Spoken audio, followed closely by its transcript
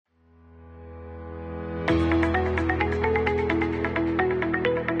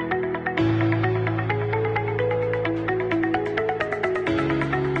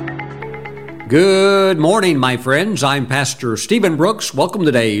Good morning, my friends. I'm Pastor Stephen Brooks. Welcome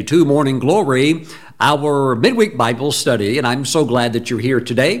today to Morning Glory, our midweek Bible study, and I'm so glad that you're here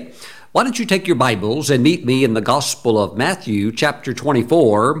today. Why don't you take your Bibles and meet me in the Gospel of Matthew, chapter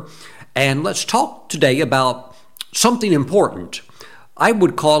 24, and let's talk today about something important. I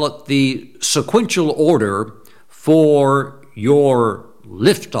would call it the sequential order for your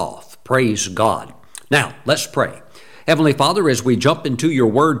liftoff. Praise God. Now, let's pray. Heavenly Father, as we jump into your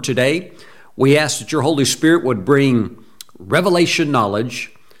word today, we ask that your Holy Spirit would bring revelation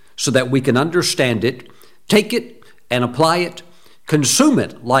knowledge so that we can understand it, take it and apply it, consume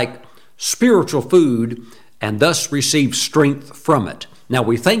it like spiritual food, and thus receive strength from it. Now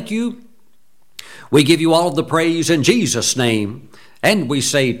we thank you. We give you all of the praise in Jesus' name, and we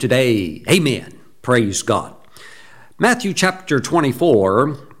say today, amen. Praise God. Matthew chapter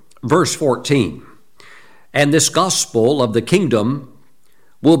 24, verse 14. And this gospel of the kingdom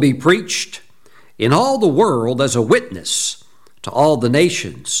will be preached in all the world as a witness to all the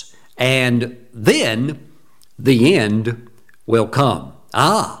nations, and then the end will come.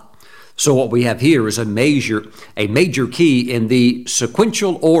 So what we have here is a major key in the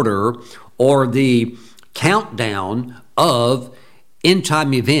sequential order or the countdown of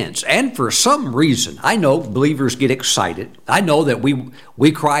end-time events. And for some reason, I know believers get excited. I know that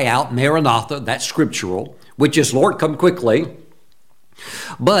we cry out, Maranatha, that's scriptural, which is, Lord, come quickly.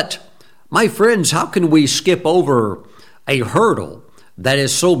 But, my friends, how can we skip over a hurdle that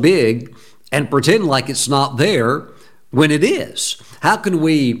is so big and pretend like it's not there when it is? How can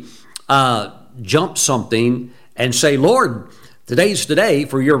we jump something and say, Lord, today's the day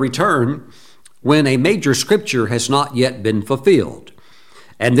for your return, when a major scripture has not yet been fulfilled?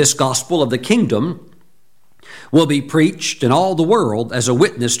 And this gospel of the kingdom will be preached in all the world as a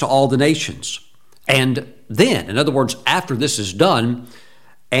witness to all the nations. And then, in other words, after this is done,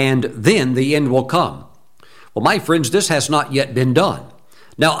 and then the end will come. Well, my friends, this has not yet been done.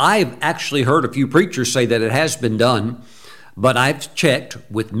 Now, I've actually heard a few preachers say that it has been done, but I've checked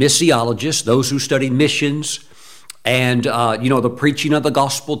with missiologists, those who study missions, and, the preaching of the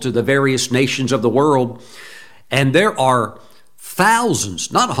gospel to the various nations of the world. And there are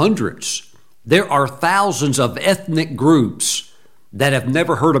thousands, not hundreds, there are thousands of ethnic groups that have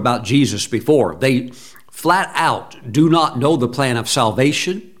never heard about Jesus before. They flat out do not know the plan of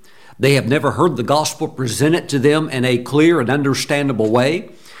salvation. They have never heard the gospel presented to them in a clear and understandable way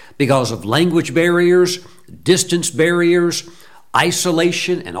because of language barriers, distance barriers,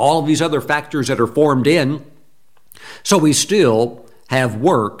 isolation, and all of these other factors that are formed in. So we still have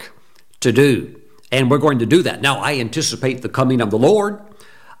work to do, and we're going to do that. Now, I anticipate the coming of the Lord.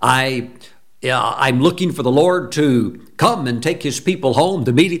 I'm looking for the Lord to come and take his people home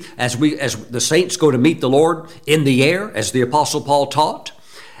to meet as the saints go to meet the Lord in the air, as the Apostle Paul taught,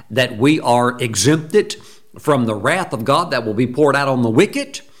 that we are exempted from the wrath of God that will be poured out on the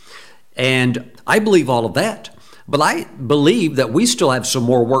wicked. And I believe all of that. But I believe that we still have some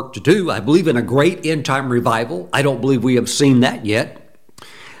more work to do. I believe in a great end-time revival. I don't believe we have seen that yet.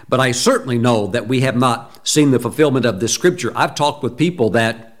 But I certainly know that we have not seen the fulfillment of this scripture. I've talked with people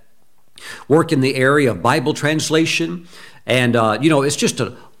that work in the area of Bible translation, and it's just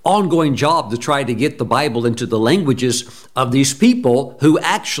an ongoing job to try to get the Bible into the languages of these people who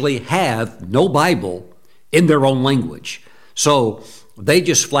actually have no Bible in their own language. So they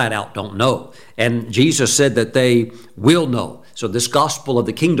just flat out don't know. And Jesus said that they will know. So this gospel of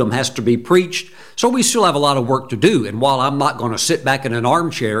the kingdom has to be preached. So we still have a lot of work to do. And while I'm not going to sit back in an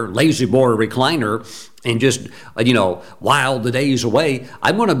armchair, lazy boy recliner, and just, while the days away,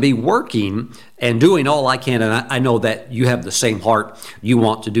 I'm going to be working and doing all I can. And I know that you have the same heart. You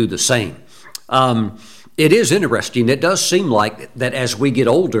want to do the same. It is interesting. It does seem like that as we get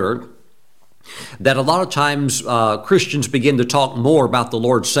older, that a lot of times Christians begin to talk more about the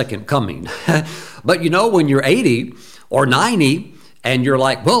Lord's second coming. But when you're 80 or 90 and you're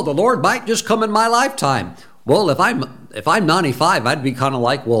like, well, the Lord might just come in my lifetime. Well, if I'm 95, I'd be kind of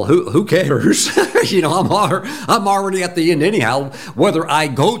like, well, who cares? I'm already at the end anyhow. Whether I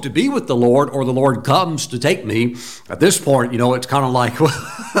go to be with the Lord or the Lord comes to take me, at this point, it's kind of like,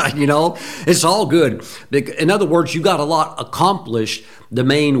 it's all good. In other words, you got a lot accomplished. The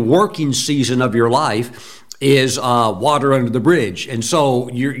main working season of your life is water under the bridge, and so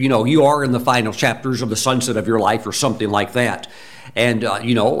you are in the final chapters of the sunset of your life, or something like that. And,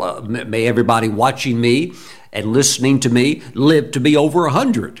 may everybody watching me and listening to me live to be over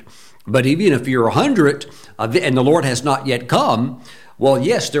 100. But even if you're 100 and the Lord has not yet come, well,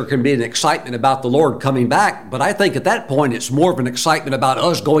 yes, there can be an excitement about the Lord coming back. But I think at that point, it's more of an excitement about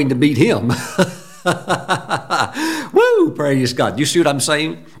us going to meet him. Woo, praise God. You see what I'm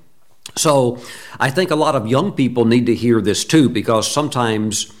saying? So I think a lot of young people need to hear this too, because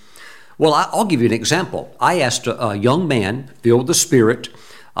sometimes, well, I'll give you an example. I asked a young man filled with the Spirit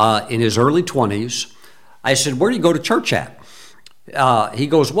in his early 20s, I said, where do you go to church at? He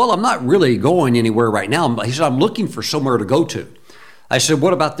goes, well, I'm not really going anywhere right now. He said, I'm looking for somewhere to go to. I said,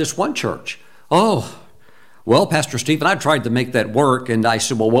 what about this one church? Oh, well, Pastor Stephen, I tried to make that work. And I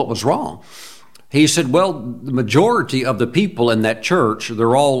said, well, what was wrong? He said, well, the majority of the people in that church,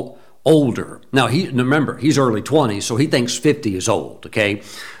 they're all older. Now, remember, he's early 20s, so he thinks 50 is old, okay?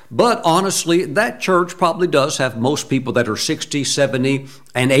 But honestly, that church probably does have most people that are 60, 70,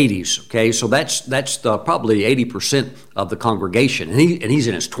 and 80s, okay? So that's probably 80% of the congregation, and he's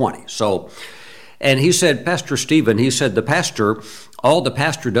in his 20s. So, and he said, Pastor Stephen, he said, all the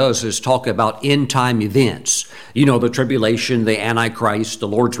pastor does is talk about end-time events, you know, the tribulation, the Antichrist, the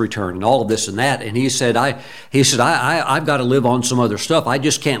Lord's return, and all of this and that. And he said, I've got to live on some other stuff. I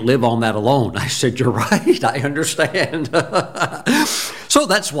just can't live on that alone. I said, you're right. I understand. So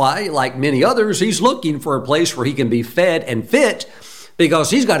that's why, like many others, he's looking for a place where he can be fed and fit, because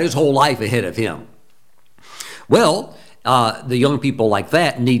he's got his whole life ahead of him. Well, the young people like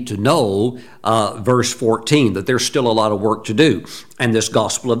that need to know verse 14, that there's still a lot of work to do. And this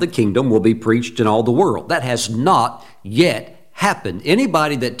gospel of the kingdom will be preached in all the world. That has not yet happened.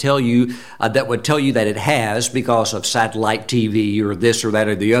 Anybody that would tell you that it has because of satellite TV or this or that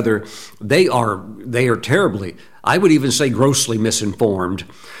or the other, they are terribly, I would even say grossly misinformed.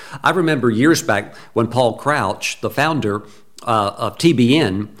 I remember years back when Paul Crouch, the founder of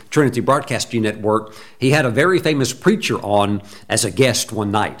TBN, Trinity Broadcasting Network, he had a very famous preacher on as a guest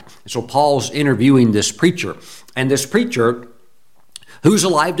one night. So Paul's interviewing this preacher, and this preacher, who's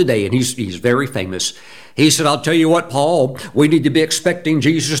alive today, and he's very famous, he said, I'll tell you what, Paul, we need to be expecting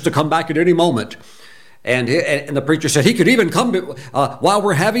Jesus to come back at any moment. And the preacher said, he could even come while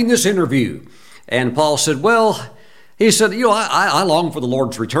we're having this interview. And Paul said, well, he said, you know, I long for the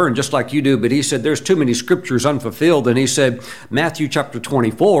Lord's return just like you do, but he said, there's too many scriptures unfulfilled. And he said, Matthew chapter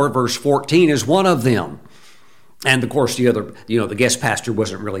 24, verse 14 is one of them. And of course, the other, the guest pastor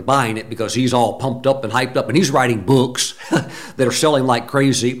wasn't really buying it because he's all pumped up and hyped up, and he's writing books that are selling like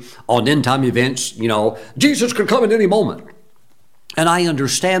crazy on end time events. Jesus could come at any moment. And I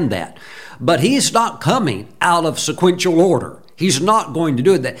understand that. But he's not coming out of sequential order. He's not going to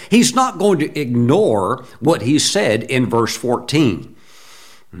do that. He's not going to ignore what he said in verse 14.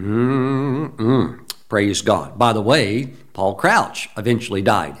 Praise God. By the way, Paul Crouch eventually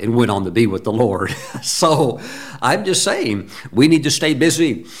died and went on to be with the Lord. So I'm just saying, we need to stay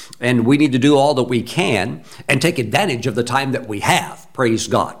busy and we need to do all that we can and take advantage of the time that we have. Praise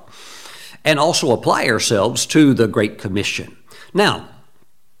God. And also apply ourselves to the Great Commission. Now,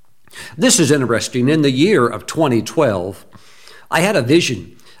 this is interesting. In the year of 2012, I had a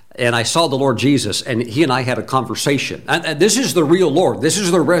vision, and I saw the Lord Jesus, and he and I had a conversation. And this is the real Lord. This is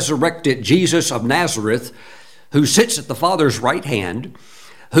the resurrected Jesus of Nazareth, who sits at the Father's right hand,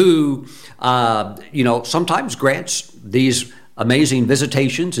 who, sometimes grants these amazing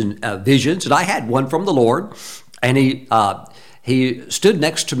visitations and visions. And I had one from the Lord, and he stood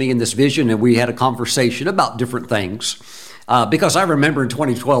next to me in this vision, and we had a conversation about different things. Because I remember in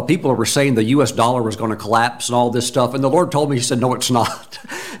 2012, people were saying the U.S. dollar was going to collapse and all this stuff. And the Lord told me, he said, no, it's not.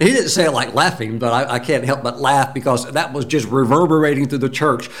 He didn't say it like laughing, but I can't help but laugh because that was just reverberating through the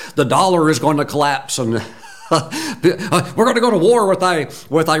church. The dollar is going to collapse and we're going to go to war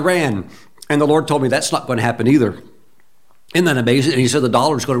with Iran. And the Lord told me that's not going to happen either. Isn't that amazing? And he said the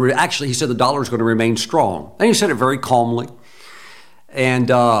dollar is going to remain strong. And he said it very calmly. And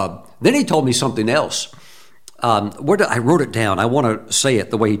then he told me something else. I wrote it down. I want to say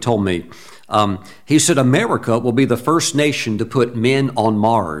it the way he told me. He said, America will be the first nation to put men on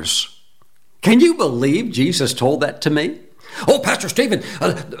Mars. Can you believe Jesus told that to me? Oh, Pastor Stephen,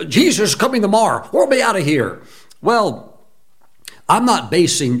 Jesus is coming to Mars. We'll be out of here. Well, I'm not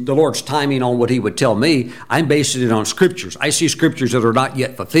basing the Lord's timing on what he would tell me. I'm basing it on scriptures. I see scriptures that are not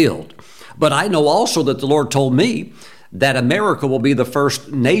yet fulfilled. But I know also that the Lord told me that America will be the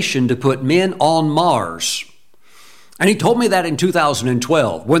first nation to put men on Mars. And he told me that in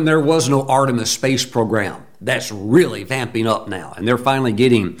 2012 when there was no Artemis space program. That's really vamping up now. And they're finally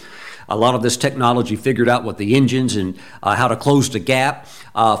getting a lot of this technology figured out with the engines and how to close the gap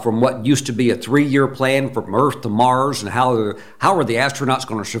from what used to be a 3-year plan from Earth to Mars and how are the astronauts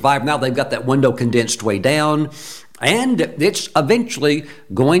going to survive. Now they've got that window condensed way down. And it's eventually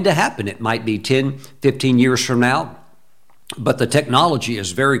going to happen. It might be 10, 15 years from now. But the technology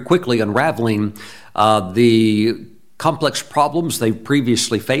is very quickly unraveling the complex problems they've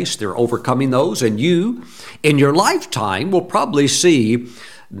previously faced. They're overcoming those. And you, in your lifetime, will probably see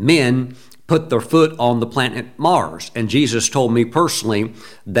men put their foot on the planet Mars. And Jesus told me personally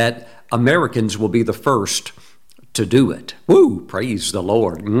that Americans will be the first to do it. Woo! Praise the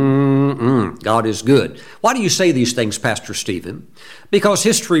Lord. God is good. Why do you say these things, Pastor Stephen? Because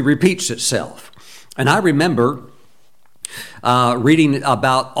history repeats itself. And I remember reading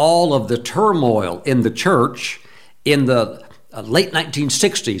about all of the turmoil in the church in the late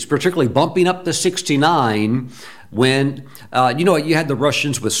 1960s, particularly bumping up to 69, when, you had the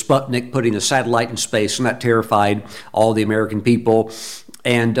Russians with Sputnik putting a satellite in space, and that terrified all the American people.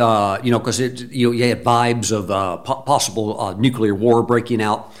 And, because you had vibes of possible nuclear war breaking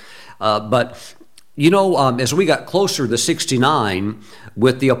out. But as we got closer to 69,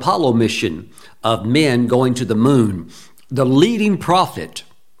 with the Apollo mission of men going to the moon, the leading prophet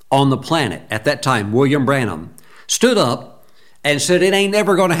on the planet at that time, William Branham, stood up and said, it ain't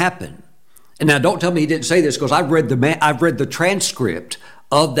never going to happen. And now don't tell me he didn't say this, because I've read the transcript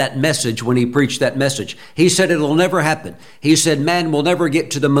of that message when he preached that message. He said it'll never happen. He said man will never get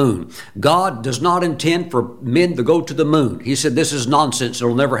to the moon. God does not intend for men to go to the moon. He said this is nonsense.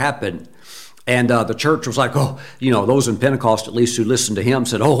 It'll never happen. And the church was like, those in Pentecost at least who listened to him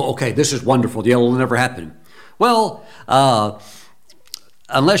said, okay, this is wonderful. Yeah, it'll never happen. Well,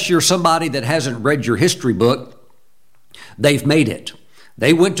 unless you're somebody that hasn't read your history book, they've made it.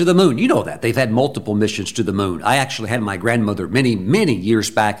 They went to the moon. You know that. They've had multiple missions to the moon. I actually had my grandmother many, many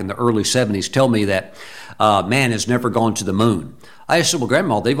years back in the early 70s tell me that man has never gone to the moon. I said, well,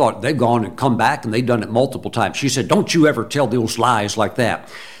 Grandma, they've gone and come back, and they've done it multiple times. She said, don't you ever tell those lies like that.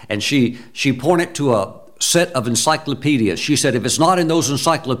 And she pointed to a set of encyclopedias. She said, if it's not in those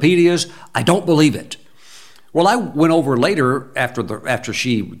encyclopedias, I don't believe it. Well, I went over later after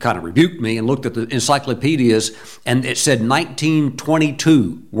she kind of rebuked me and looked at the encyclopedias, and it said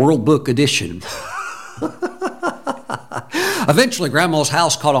 1922 World Book Edition. Eventually, Grandma's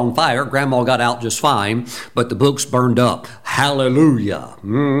house caught on fire. Grandma got out just fine, but the books burned up. Hallelujah.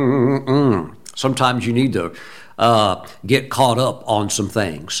 Sometimes you need to get caught up on some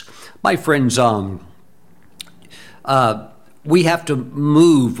things. My friends, we have to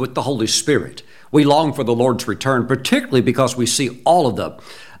move with the Holy Spirit. We long for the Lord's return, particularly because we see all of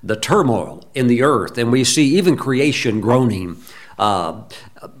the turmoil in the earth, and we see even creation groaning.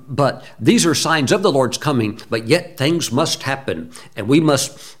 But these are signs of the Lord's coming, but yet things must happen, and we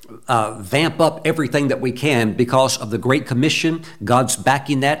must vamp up everything that we can because of the Great Commission. God's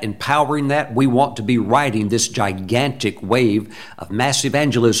backing that, empowering that. We want to be riding this gigantic wave of mass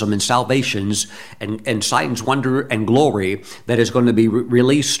evangelism and salvations and signs, wonder, and glory that is going to be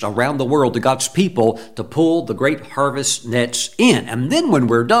released around the world to God's people to pull the great harvest nets in. And then when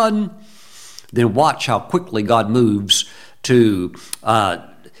we're done, then watch how quickly God moves to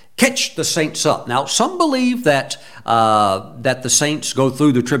catch the saints up. Now, some believe that the saints go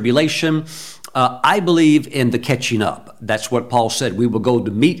through the tribulation. I believe in the catching up. That's what Paul said. We will go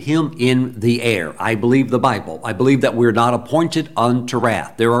to meet him in the air. I believe the Bible. I believe that we're not appointed unto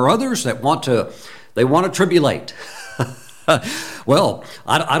wrath. There are others that want to tribulate. Well,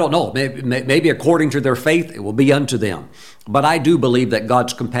 I don't know. Maybe according to their faith, it will be unto them. But I do believe that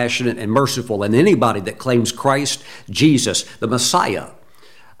God's compassionate and merciful, and anybody that claims Christ, Jesus, the Messiah,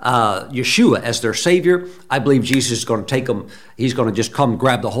 Yeshua as their Savior, I believe Jesus is going to take them. He's going to just come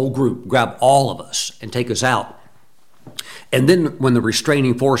grab the whole group, grab all of us, and take us out. And then when the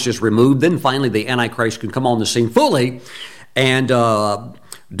restraining force is removed, then finally the Antichrist can come on the scene fully and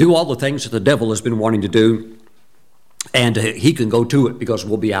do all the things that the devil has been wanting to do. And he can go to it because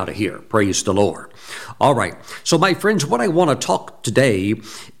we'll be out of here. Praise the Lord. All right. So, my friends, what I want to talk today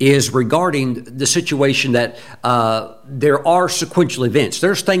is regarding the situation that there are sequential events.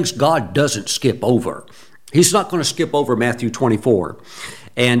 There's things God doesn't skip over. He's not going to skip over Matthew 24.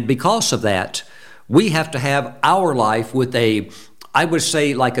 And because of that, we have to have our life with I would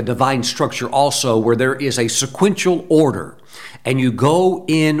say like a divine structure also, where there is a sequential order. And you go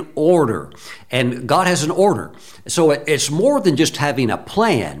in order. And God has an order. So it's more than just having a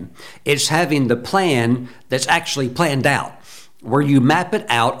plan. It's having the plan that's actually planned out, where you map it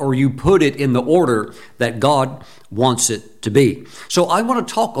out or you put it in the order that God wants it to be. So I want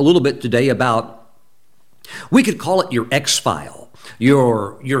to talk a little bit today about, we could call it your X-file,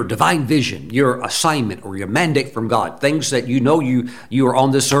 your divine vision, your assignment or your mandate from God, things that you are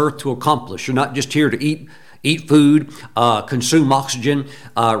on this earth to accomplish. You're not just here to eat food, consume oxygen,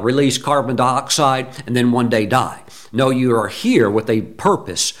 release carbon dioxide, and then one day die. No, you are here with a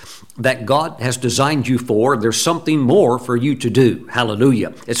purpose that God has designed you for. There's something more for you to do.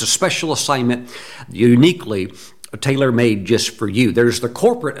 Hallelujah. It's a special assignment uniquely tailor-made just for you. There's the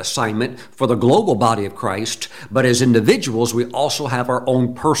corporate assignment for the global body of Christ, but as individuals, we also have our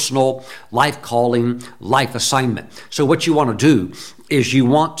own personal life calling, life assignment. So what you want to do is you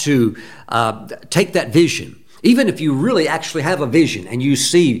want to take that vision. Even if you really actually have a vision and you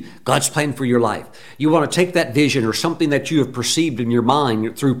see God's plan for your life, you want to take that vision or something that you have perceived in your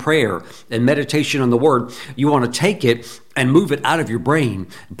mind through prayer and meditation on the Word, you want to take it and move it out of your brain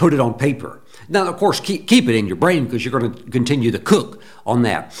and put it on paper. Now, of course, keep it in your brain because you're going to continue to cook on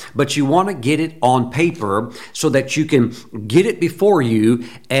that. But you want to get it on paper so that you can get it before you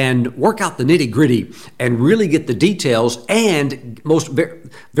and work out the nitty-gritty and really get the details and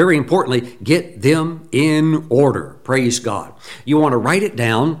very importantly, get them in order. Praise God. You want to write it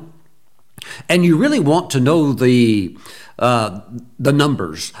down and you really want to know the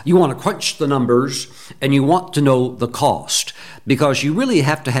numbers. You want to crunch the numbers and you want to know the cost because you really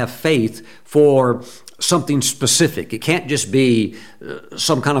have to have faith for something specific. It can't just be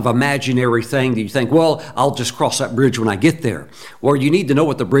some kind of imaginary thing that you think, well, I'll just cross that bridge when I get there. Or you need to know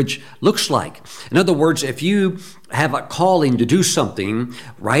what the bridge looks like. In other words, if you have a calling to do something,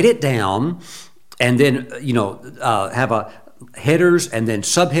 write it down and then, have a headers and then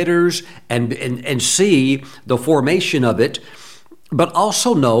subheaders and see the formation of it, but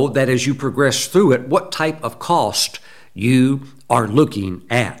also know that as you progress through it, what type of cost you are looking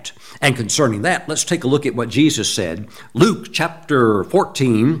at. And concerning that, let's take a look at what Jesus said. Luke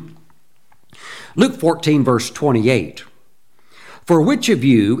 14, verse 28. For which of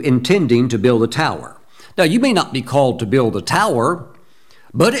you intending to build a tower? Now, you may not be called to build a tower,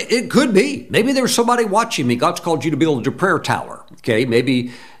 but it could be. Maybe there's somebody watching me. God's called you to build a prayer tower. Okay,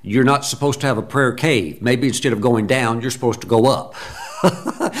 maybe you're not supposed to have a prayer cave. Maybe instead of going down, you're supposed to go up.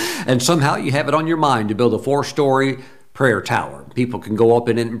 And somehow you have it on your mind to build a 4-story prayer tower. People can go up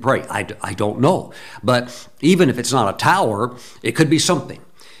in it and pray. I don't know. But even if it's not a tower, it could be something.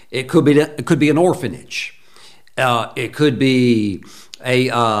 It could be an orphanage. It could be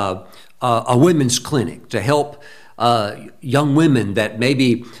a women's clinic to help young women that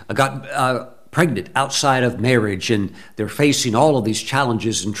maybe got pregnant outside of marriage and they're facing all of these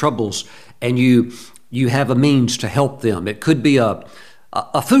challenges and troubles, and you have a means to help them. It could be a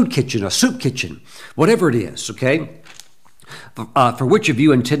food kitchen, a soup kitchen, whatever it is, okay? For which of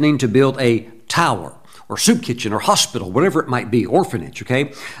you intending to build a tower or soup kitchen or hospital, whatever it might be, orphanage,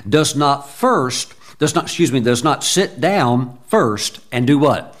 okay, does not sit down first and do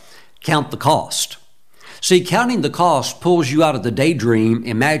what? Count the cost. See, counting the cost pulls you out of the daydream,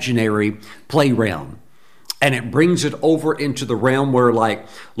 imaginary play realm. And it brings it over into the realm where, like,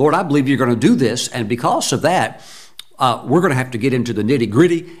 Lord, I believe you're going to do this. And because of that, we're going to have to get into the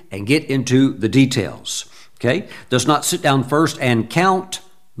nitty-gritty and get into the details. Okay? Does not sit down first and count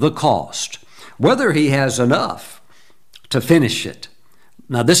the cost, whether he has enough to finish it.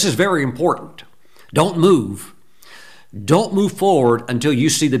 Now, this is very important. Don't move. Don't move forward until you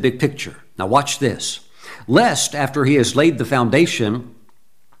see the big picture. Now, watch this. Lest after he has laid the foundation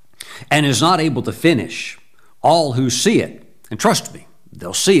and is not able to finish, all who see it, and trust me,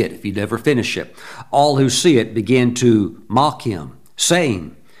 they'll see it if you never finish it, all who see it begin to mock him,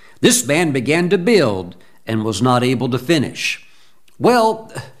 saying, this man began to build and was not able to finish.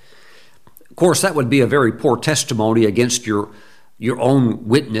 Well, of course, that would be a very poor testimony against your own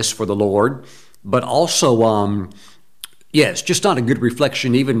witness for the Lord, but also, it's just not a good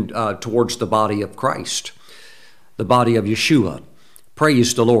reflection even towards the body of Christ, the body of Yeshua.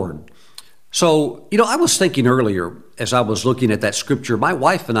 Praise the Lord. So, I was thinking earlier as I was looking at that scripture, my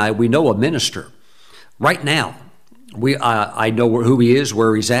wife and I, we know a minister right now. I know who he is,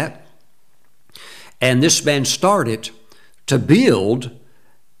 where he's at. And this man started to build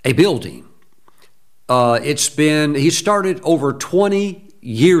a building. He started over 20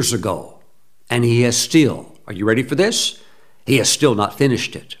 years ago, and he has still, are you ready for this? He has still not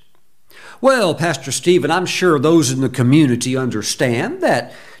finished it. Well, Pastor Stephen, I'm sure those in the community understand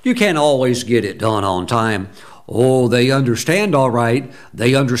that you can't always get it done on time. Oh, they understand all right.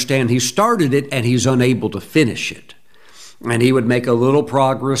 They understand he started it and he's unable to finish it. And he would make a little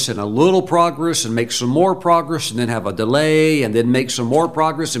progress and make some more progress and then have a delay and then make some more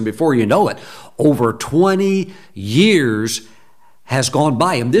progress. And before you know it, over 20 years has gone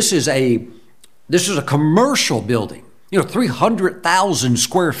by him. This is a commercial building, 300,000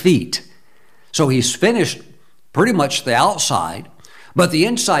 square feet. So he's finished pretty much the outside, but the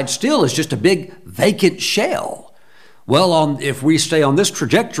inside still is just a big vacant shell. Well, if we stay on this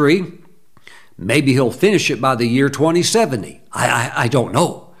trajectory, maybe he'll finish it by the year 2070. I don't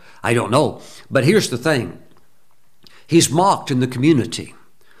know. But here's the thing. He's mocked in the community.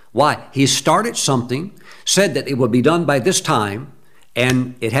 Why? He started something, said that it would be done by this time,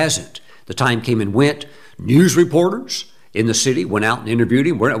 and it hasn't. The time came and went. News reporters in the city went out and interviewed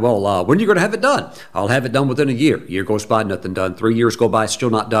him. When are you going to have it done? I'll have it done within a year. Year goes by, nothing done. 3 years go by, still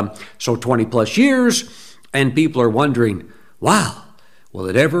not done. So 20 plus years, and people are wondering, wow, will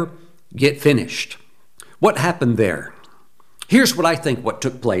it ever get finished? What happened there? Here's what I think what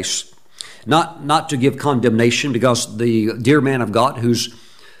took place. Not to give condemnation, because the dear man of God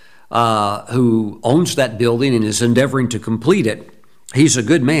who owns that building and is endeavoring to complete it, he's a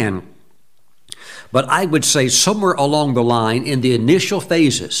good man. But I would say somewhere along the line in the initial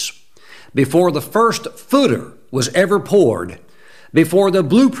phases, before the first footer was ever poured, before the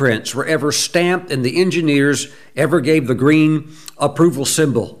blueprints were ever stamped and the engineers ever gave the green approval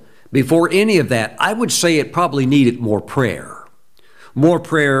symbol, before any of that, I would say it probably needed more prayer. More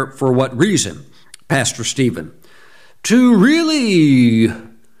prayer for what reason, Pastor Stephen? To really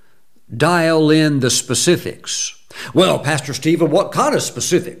dial in the specifics. Well, Pastor Stephen, what kind of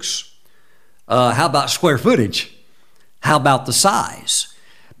specifics? How about square footage? How about the size?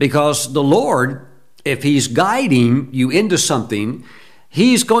 Because the Lord, if He's guiding you into something,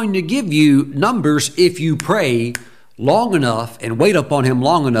 He's going to give you numbers if you pray long enough and wait upon Him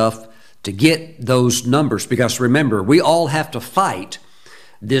long enough to get those numbers. Because remember, we all have to fight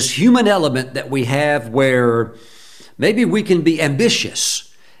this human element that we have where maybe we can be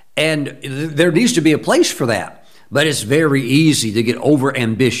ambitious, and there needs to be a place for that. But it's very easy to get over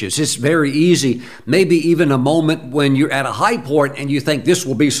ambitious. It's very easy, maybe even a moment when you're at a high point and you think this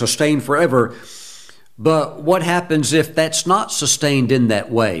will be sustained forever. But what happens if that's not sustained in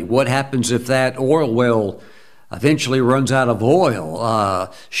that way? What happens if that oil well eventually runs out of oil?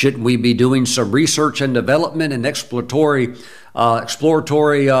 Shouldn't we be doing some research and development and exploratory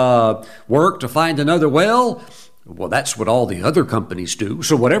work to find another well? Well, that's what all the other companies do.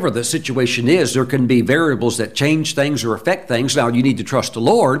 So whatever the situation is, there can be variables that change things or affect things. Now, you need to trust the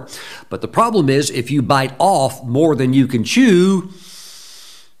Lord. But the problem is, if you bite off more than you can chew,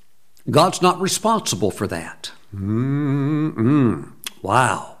 God's not responsible for that.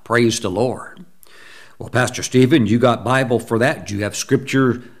 Wow. Praise the Lord. Well, Pastor Stephen, you got Bible for that? Do you have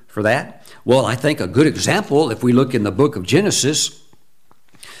scripture for that? Well, I think a good example, if we look in the book of Genesis,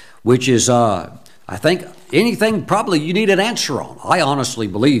 which is, I think, anything probably you need an answer on. I honestly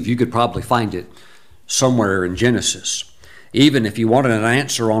believe you could probably find it somewhere in Genesis. Even if you wanted an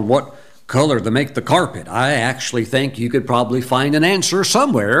answer on what color to make the carpet, I actually think you could probably find an answer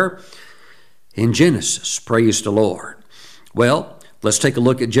somewhere in Genesis. Praise the Lord. Well, let's take a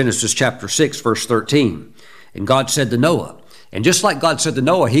look at Genesis chapter 6, verse 13. And God said to Noah, and just like God said to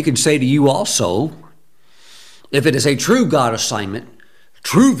Noah, He can say to you also, if it is a true God assignment,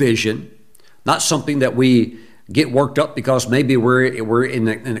 true vision, not something that we get worked up because maybe we're in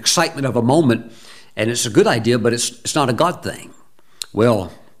an excitement of a moment and it's a good idea, but it's not a God thing.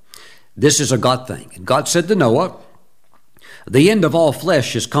 Well, this is a God thing. And God said to Noah, the end of all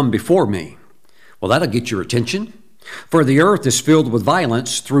flesh has come before me. Well, that'll get your attention. For the earth is filled with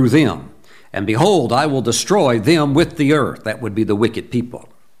violence through them. And behold, I will destroy them with the earth. That would be the wicked people.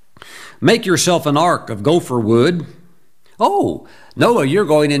 Make yourself an ark of gopher wood. Oh, Noah, you're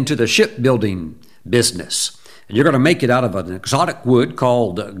going into the shipbuilding business. And you're going to make it out of an exotic wood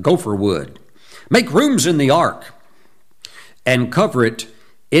called gopher wood. Make rooms in the ark and cover it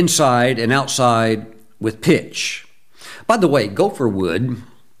inside and outside with pitch. By the way, gopher wood,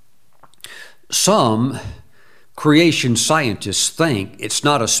 some creation scientists think it's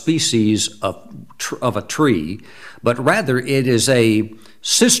not a species of a tree, but rather it is a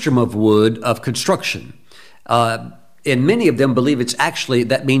system of wood of construction. And many of them believe it's actually,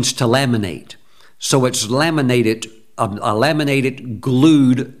 that means to laminate. So it's laminated, a laminated,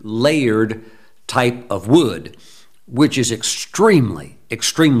 glued, layered type of wood, which is extremely,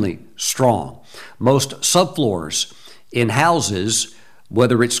 extremely strong. Most subfloors in houses,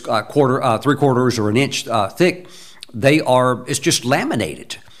 whether it's three quarters or an inch thick, it's just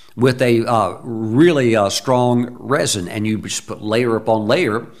laminated with a really strong resin, and you just put layer upon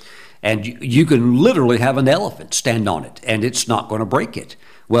layer, and you can literally have an elephant stand on it, and it's not going to break it.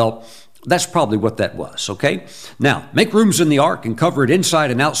 Well, that's probably what that was, okay? Now, make rooms in the ark and cover it inside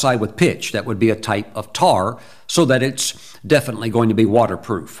and outside with pitch. That would be a type of tar, so that it's definitely going to be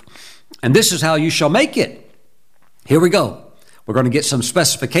waterproof. And this is how you shall make it. Here we go. We're going to get some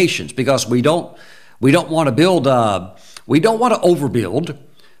specifications, because we don't want to build, we don't want to overbuild,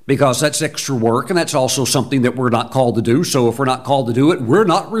 because that's extra work, and that's also something that we're not called to do. So if we're not called to do it, we're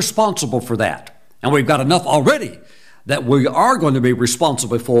not responsible for that. And we've got enough already that we are going to be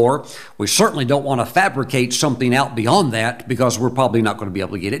responsible for, we certainly don't want to fabricate something out beyond that because we're probably not going to be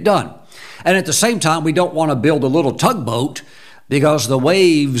able to get it done. And at the same time, we don't want to build a little tugboat because the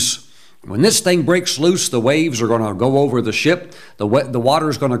waves, when this thing breaks loose, the waves are going to go over the ship. The water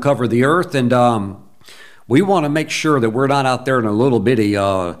is going to cover the earth, and we want to make sure that we're not out there in a little bitty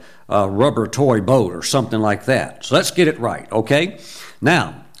rubber toy boat or something like that. So let's get it right, okay?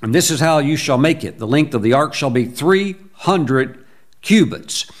 Now, and this is how you shall make it. The length of the ark shall be 300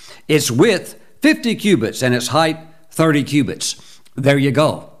 cubits. Its width, 50 cubits, and its height, 30 cubits. There you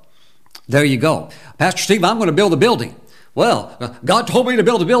go. There you go. Pastor Steve, I'm going to build a building. Well, God told me to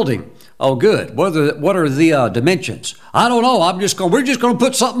build a building. Oh, good. What are the dimensions? I don't know. We're just going to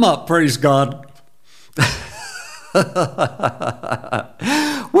put something up. Praise God.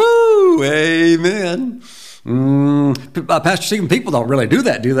 Woo! Amen. Pastor Stephen, people don't really do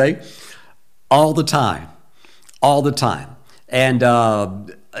that, do they? All the time. All the time. And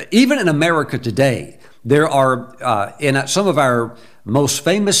even in America today, there are, in some of our most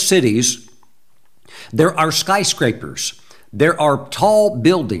famous cities, there are skyscrapers. There are tall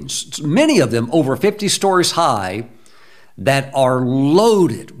buildings, many of them over 50 stories high, that are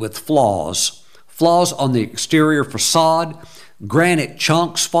loaded with flaws on the exterior facade, granite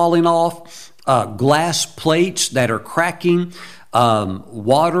chunks falling off, glass plates that are cracking,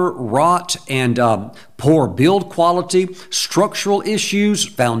 water rot and poor build quality, structural issues,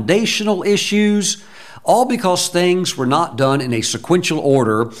 foundational issues, all because things were not done in a sequential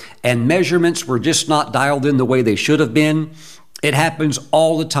order and measurements were just not dialed in the way they should have been. It happens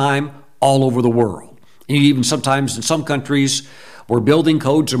all the time, all over the world. Even sometimes in some countries where building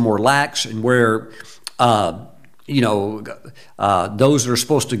codes are more lax and where those that are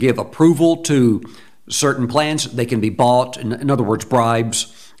supposed to give approval to certain plans, they can be bought, in other words,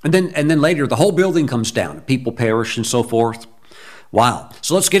 bribes. And then later the whole building comes down. People perish and so forth. Wow.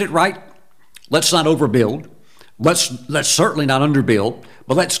 So let's get it right. Let's not overbuild. Let's certainly not underbuild,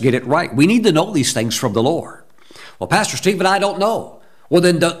 but let's get it right. We need to know these things from the Lord. Well, Pastor Stephen, I don't know. Well,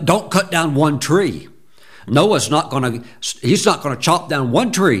 then don't cut down one tree. He's not going to chop down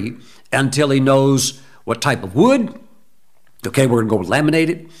one tree until he knows what type of wood. Okay, we're going to go laminate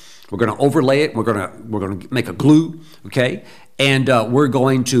it. We're going to overlay it. We're going to make a glue. Okay, and we're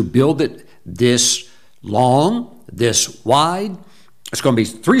going to build it this long, this wide. It's going to be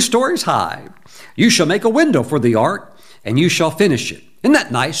 3 stories high. You shall make a window for the ark, and you shall finish it. Isn't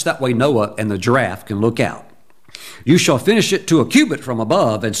that nice? That way Noah and the giraffe can look out. You shall finish it to a cubit from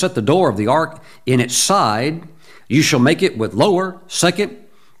above, and set the door of the ark in its side. You shall make it with lower, second,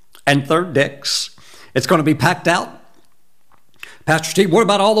 and third decks. It's going to be packed out. Pastor Steve, what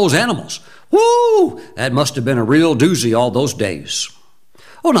about all those animals? Woo! That must have been a real doozy all those days.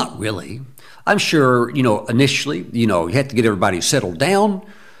 Oh, not really. I'm sure, initially, you have to get everybody settled down.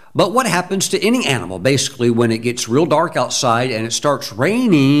 But what happens to any animal, basically, when it gets real dark outside and it starts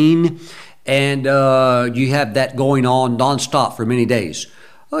raining and you have that going on nonstop for many days?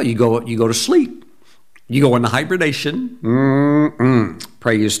 Oh, you go to sleep. You go into hibernation.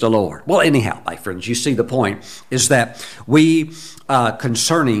 Praise the Lord. Well, anyhow, my friends, you see the point is that we,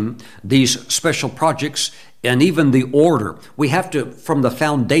 concerning these special projects and even the order, we have to, from the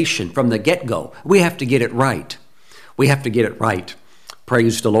foundation, from the get-go, we have to get it right. We have to get it right.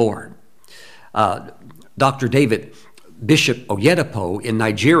 Praise the Lord. Dr. David Bishop Oyedepo in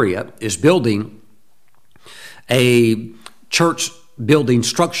Nigeria is building a church building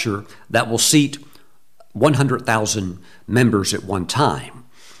structure that will seat 100,000 members at one time.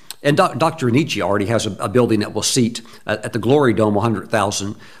 And Dr. Anichi already has a building that will seat at the Glory Dome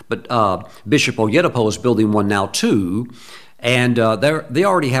 100,000, but Bishop Oyedepo is building one now too, and they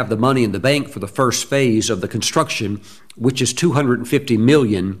already have the money in the bank for the first phase of the construction, which is $250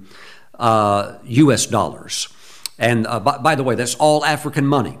 million US dollars. And by the way, that's all African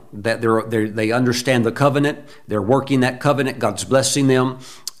money. That they understand the covenant, they're working that covenant, God's blessing them,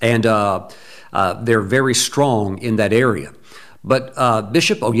 and they're very strong in that area. But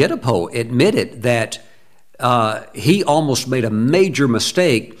Bishop Oyedepo admitted that he almost made a major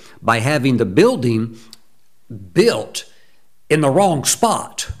mistake by having the building built in the wrong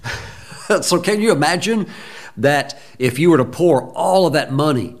spot. So can you imagine that if you were to pour all of that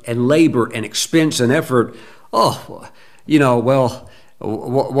money and labor and expense and effort, what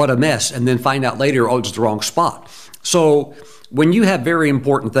a mess, and then find out later, it's the wrong spot. So when you have very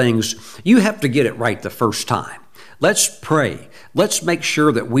important things, you have to get it right the first time. Let's pray. Let's make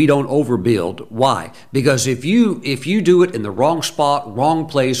sure that we don't overbuild. Why? Because if you do it in the wrong spot, wrong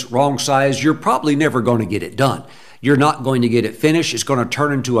place, wrong size, you're probably never going to get it done. You're not going to get it finished. It's going to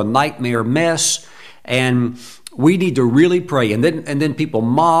turn into a nightmare mess. And We need to really pray. And then people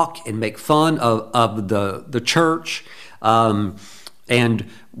mock and make fun of the church. And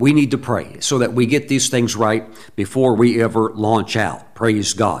we need to pray so that we get these things right before we ever launch out.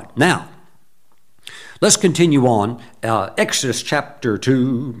 Praise God. Now, let's continue on. Exodus chapter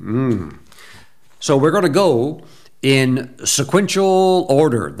 2. So we're going to go in sequential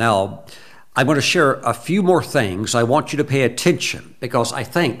order. Now, I'm going to share a few more things. I want you to pay attention because I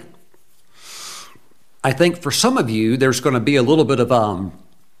think for some of you, there's going to be a little bit of,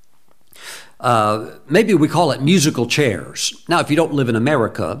 maybe we call it musical chairs. Now, if you don't live in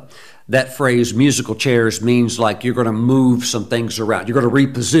America, that phrase musical chairs means like you're going to move some things around. You're going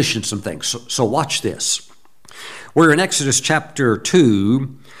to reposition some things. So watch this. We're in Exodus chapter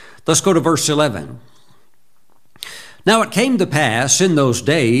 2. Let's go to verse 11. Now it came to pass in those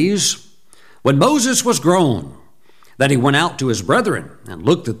days when Moses was grown, that he went out to his brethren and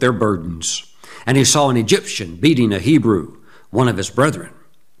looked at their burdens. And he saw an Egyptian beating a Hebrew, one of his brethren.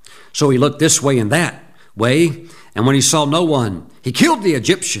 So he looked this way and that way, and when he saw no one, he killed the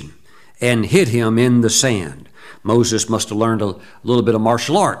Egyptian and hid him in the sand. Moses must have learned a little bit of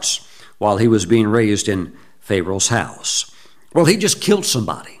martial arts while he was being raised in Pharaoh's house. Well, he just killed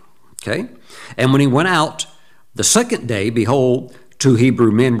somebody, okay? And when he went out the second day, behold, 2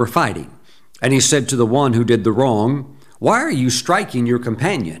 Hebrew men were fighting. And he said to the one who did the wrong, "Why are you striking your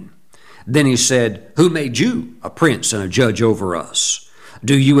companion?" Then he said, "Who made you a prince and a judge over us?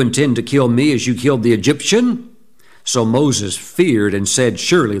 Do you intend to kill me as you killed the Egyptian?" So Moses feared and said,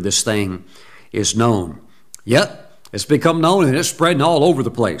 "Surely this thing is known." Yet it's become known and it's spreading all over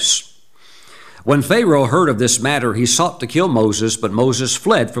the place. When Pharaoh heard of this matter, he sought to kill Moses, but Moses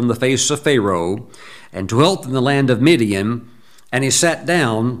fled from the face of Pharaoh and dwelt in the land of Midian, and he sat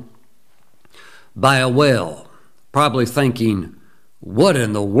down by a well, probably thinking, what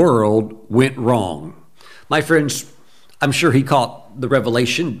in the world went wrong? My friends, I'm sure he caught the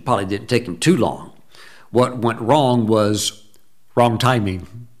revelation. Probably didn't take him too long. What went wrong was wrong timing.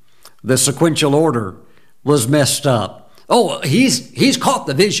 The sequential order was messed up. Oh, he's caught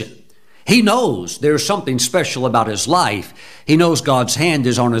the vision. He knows there's something special about his life. He knows God's hand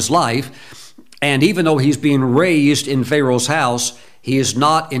is on his life. And even though he's being raised in Pharaoh's house, he is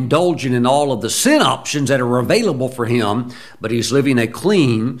not indulging in all of the sin options that are available for him, but he's living a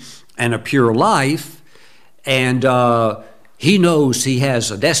clean and a pure life. And he knows he has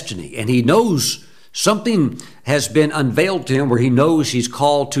a destiny, and he knows something has been unveiled to him where he knows he's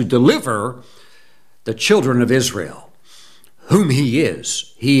called to deliver the children of Israel, whom he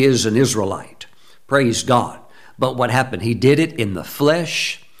is. He is an Israelite. Praise God. But what happened? He did it in the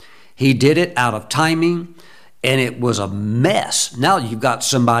flesh. He did it out of timing. And it was a mess. Now you've got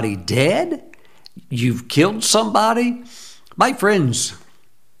somebody dead. You've killed somebody. My friends,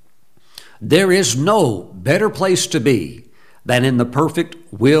 there is no better place to be than in the perfect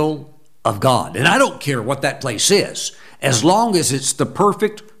will of God. And I don't care what that place is. As long as it's the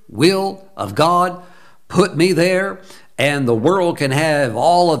perfect will of God, put me there, and the world can have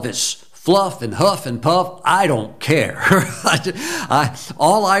all of its fluff and huff and puff. I don't care.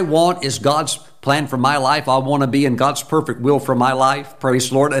 All I want is God's plan for my life. I want to be in God's perfect will for my life. Praise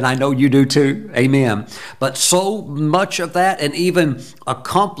the Lord. And I know you do too. Amen. But so much of that, and even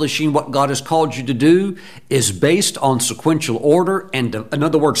accomplishing what God has called you to do, is based on sequential order and, in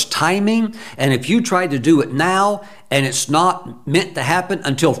other words, timing. And if you try to do it now and it's not meant to happen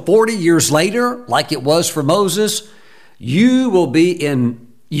until 40 years later, like it was for Moses, you will be in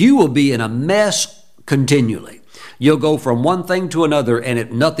a mess continually. You'll go from one thing to another,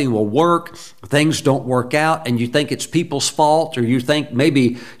 and nothing will work. Things don't work out, and you think it's people's fault, or you think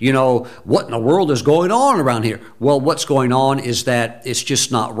maybe, what in the world is going on around here? Well, what's going on is that it's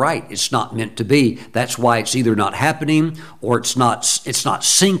just not right. It's not meant to be. That's why it's either not happening or it's not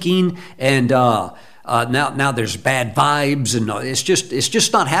sinking, and now there's bad vibes, and it's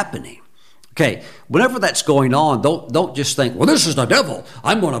just not happening. Okay, whenever that's going on, don't just think, well, this is the devil.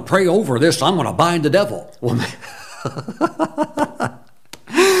 I'm going to pray over this. I'm going to bind the devil. Well,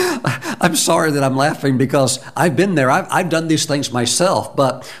 I'm sorry that I'm laughing because I've been there. I've done these things myself.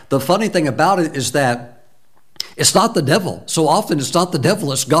 But the funny thing about it is that it's not the devil. So often it's not the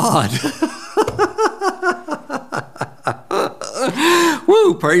devil, it's God.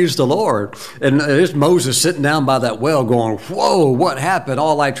 Woo, praise the Lord. And there's Moses sitting down by that well going, whoa, what happened?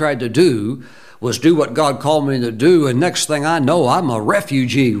 All I tried to do was do what God called me to do. And next thing I know, I'm a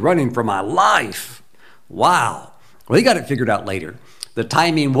refugee running for my life. Wow. Well, he got it figured out later. The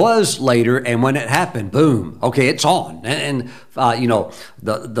timing was later, and when it happened, boom, okay, it's on. And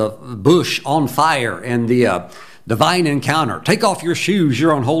the bush on fire, and the Divine encounter. Take off your shoes.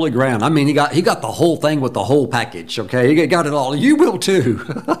 You're on holy ground. I mean, he got the whole thing with the whole package. Okay, he got it all. You will too.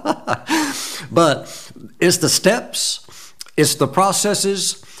 But it's the steps. It's the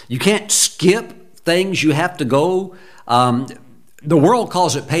processes. You can't skip things. You have to go. The world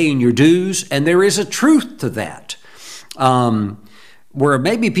calls it paying your dues, and there is a truth to that. Where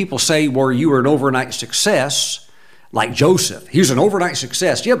maybe people say, "Well, you were an overnight success." Like Joseph, he was an overnight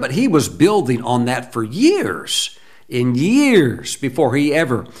success. Yeah, but he was building on that for years and years before he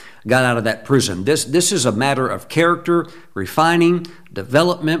ever got out of that prison. This is a matter of character, refining,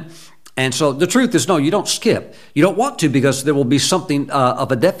 development. And so the truth is, no, you don't skip. You don't want to, because there will be something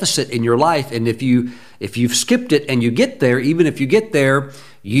of a deficit in your life. And if you've skipped it and you get there, even if you get there,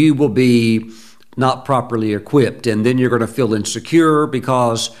 you will be not properly equipped, and then you're going to feel insecure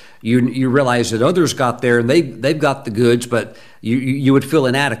because you realize that others got there and they've got the goods, but you would feel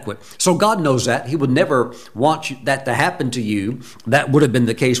inadequate. So God knows that. He would never want that to happen to you. That would have been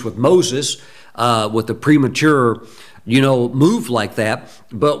the case with Moses, with a premature, move like that.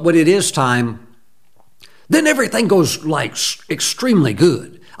 But when it is time, then everything goes like extremely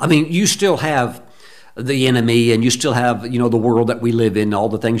good. I mean, you still have the enemy, and you still have, the world that we live in, all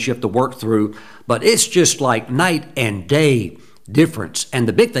the things you have to work through, but it's just like night and day difference. And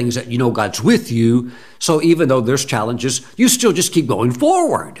the big thing is that, God's with you. So even though there's challenges, you still just keep going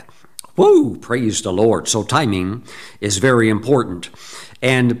forward. Woo, praise the Lord. So timing is very important.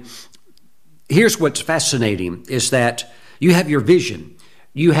 And here's what's fascinating is that you have your vision,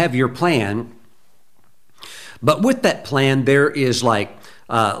 you have your plan, but with that plan, there is like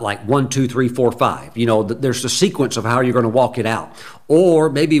 1, 2, 3, 4, 5. There's the sequence of how you're going to walk it out. Or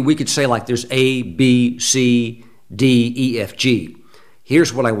maybe we could say like there's A, B, C, D, E, F, G.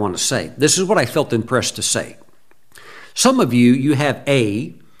 Here's what I want to say. This is what I felt impressed to say. Some of you have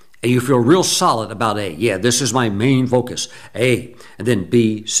A, and you feel real solid about A. Yeah, this is my main focus, A. And then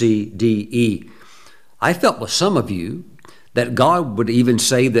B, C, D, E. I felt with some of you that God would even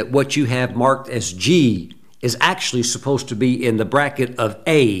say that what you have marked as G is actually supposed to be in the bracket of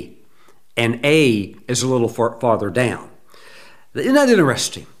A, and A is a little farther down. Isn't that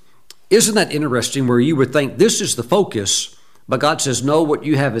interesting? Isn't that interesting, where you would think this is the focus, but God says, no, what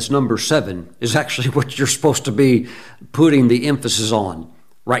you have as number 7 is actually what you're supposed to be putting the emphasis on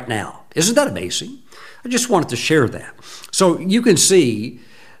right now. Isn't that amazing? I just wanted to share that. So you can see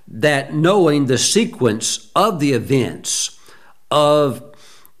that knowing the sequence of the events, of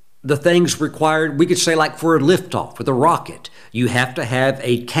the things required, we could say like for a liftoff with a rocket, you have to have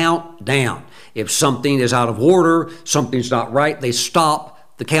a countdown. If something is out of order, something's not right, they stop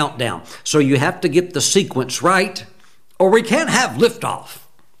the countdown. So you have to get the sequence right, or we can't have liftoff.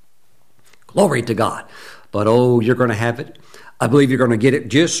 Glory to God. But you're going to have it. I believe you're going to get it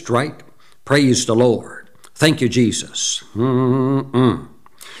just right. Praise the Lord. Thank you, Jesus. Now,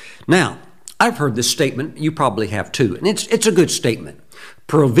 I've heard this statement. You probably have too. And it's a good statement.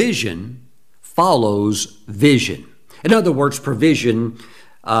 Provision follows vision. In other words, provision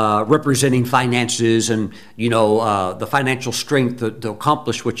representing finances and, the financial strength to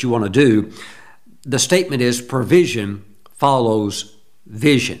accomplish what you want to do. The statement is provision follows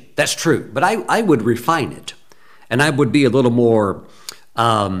vision. That's true. But I would refine it, and I would be a little more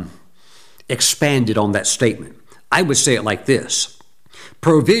expanded on that statement. I would say it like this.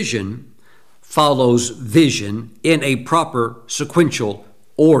 Provision follows vision in a proper sequential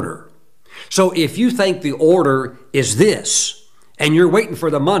order. So if you think the order is this, and you're waiting for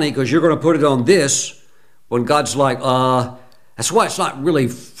the money because you're going to put it on this, when God's like, that's why it's not really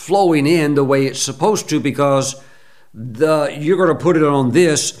flowing in the way it's supposed to, because you're going to put it on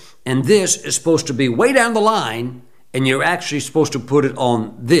this, and this is supposed to be way down the line, and you're actually supposed to put it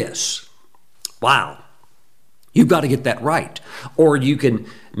on this. Wow. You've got to get that right. Or you can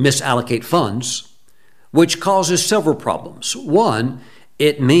misallocate funds, which causes several problems. One,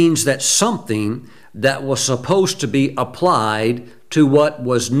 it means that something that was supposed to be applied to what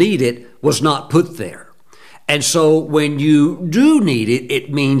was needed was not put there. And so when you do need it,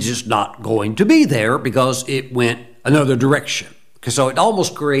 it means it's not going to be there because it went another direction. So it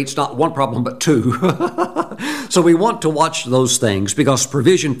almost creates not one problem, but two. So we want to watch those things, because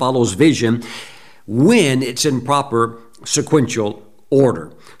provision follows vision when it's in proper sequential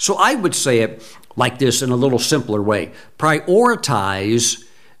order. So I would say it like this in a little simpler way. Prioritize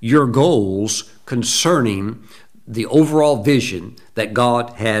your goals concerning the overall vision that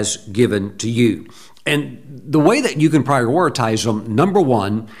God has given to you. And the way that you can prioritize them, number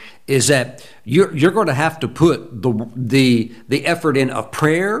one, is that you're going to have to put the effort in of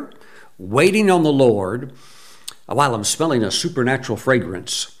prayer, waiting on the Lord. While I'm smelling a supernatural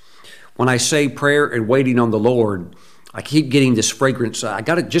fragrance, when I say prayer and waiting on the Lord, I keep getting this fragrance. I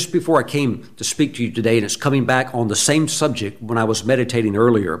got it just before I came to speak to you today, and it's coming back on the same subject when I was meditating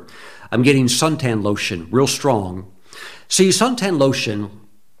earlier. I'm getting suntan lotion, real strong. See, suntan lotion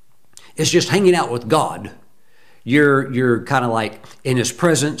is just hanging out with God. You're kind of like in His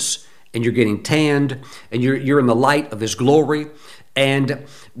presence, and you're getting tanned, and you're in the light of His glory. And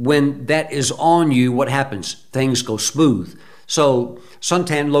when that is on you, what happens? Things go smooth. So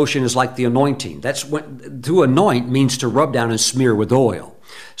suntan lotion is like the anointing. That's what to anoint means, to rub down and smear with oil.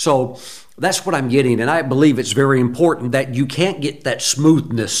 So that's what I'm getting. And I believe it's very important that you can't get that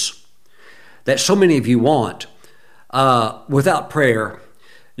smoothness that so many of you want without prayer.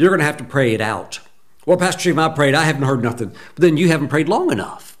 You're going to have to pray it out. Well, Pastor Steve, I prayed. I haven't heard nothing. But then you haven't prayed long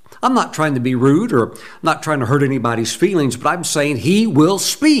enough. I'm not trying to be rude, or I'm not trying to hurt anybody's feelings, but I'm saying He will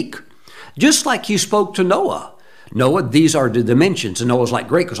speak. Just like He spoke to Noah. Noah, these are the dimensions. And Noah's like,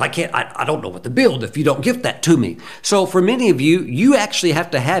 great, because I don't know what to build if you don't give that to me. So for many of you, you actually have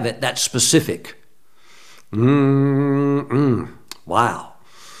to have it that specific. Wow.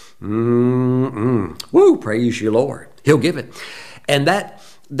 Woo, praise you, Lord. He'll give it. And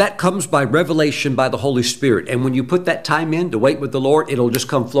that comes by revelation by the Holy Spirit. And when you put that time in to wait with the Lord, it'll just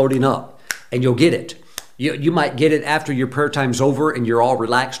come floating up and you'll get it. You might get it after your prayer time's over and you're all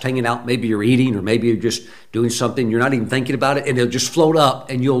relaxed, hanging out. Maybe you're eating, or maybe you're just doing something. You're not even thinking about it, and it'll just float up,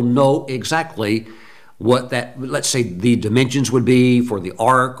 and you'll know exactly what that, let's say, the dimensions would be for the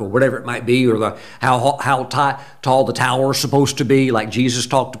ark, or whatever it might be, or how tall the tower is supposed to be, like Jesus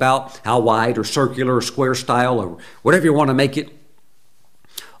talked about, how wide or circular or square style, or whatever you want to make it.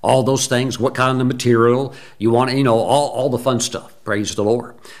 All those things, what kind of material you want, all the fun stuff. Praise the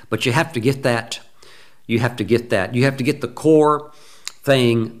Lord. But you have to get that. You have to get that. You have to get the core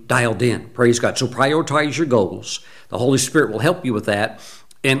thing dialed in. Praise God. So prioritize your goals. The Holy Spirit will help you with that.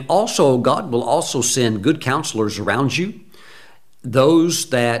 And also, God will also send good counselors around you, those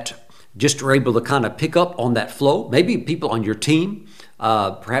that just are able to kind of pick up on that flow. Maybe people on your team,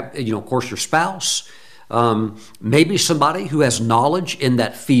 perhaps, of course, your spouse, maybe somebody who has knowledge in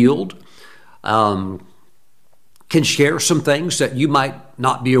that field, can share some things that you might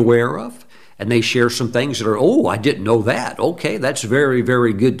not be aware of. And they share some things that are, I didn't know that. Okay, that's very,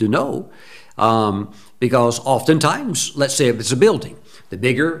 very good to know. Because oftentimes, let's say if it's a building, the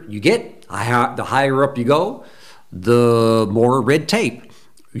bigger you get, the higher up you go, the more red tape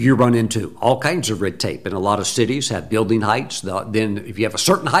you run into. All kinds of red tape. And a lot of cities have building heights. Then if you have a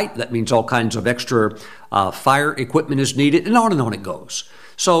certain height, that means all kinds of extra fire equipment is needed, and on it goes.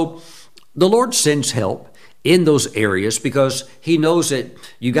 So the Lord sends help in those areas because He knows that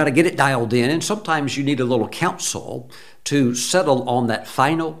you got to get it dialed in, and sometimes you need a little counsel to settle on that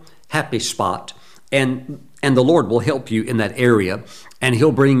final happy spot, and the Lord will help you in that area, and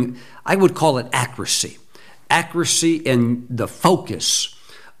He'll bring, I would call it accuracy in the focus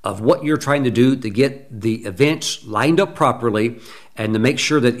of what you're trying to do to get the events lined up properly, and to make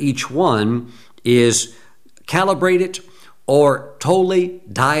sure that each one is calibrated or totally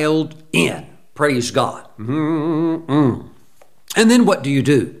dialed in. Praise God. And then what do you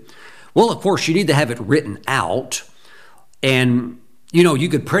do? Well, of course, you need to have it written out. And, you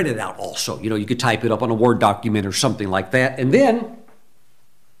could print it out also. You could type it up on a Word document or something like that. And then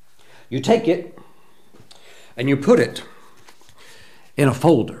you take it and you put it in a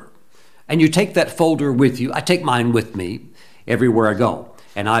folder. And you take that folder with you. I take mine with me everywhere I go.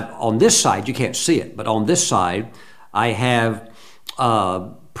 And on this side, you can't see it, but on this side, I have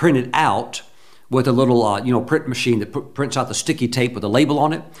printed out with a little, print machine that prints out the sticky tape with a label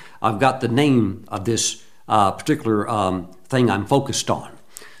on it. I've got the name of this particular thing I'm focused on.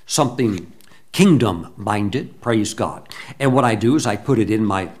 Something kingdom-minded, praise God. And what I do is I put it in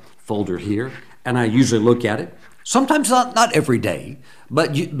my folder here, and I usually look at it. Sometimes not every day,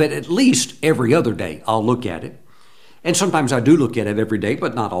 but at least every other day I'll look at it. And sometimes I do look at it every day,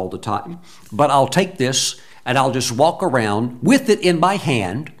 but not all the time. But I'll take this, and I'll just walk around with it in my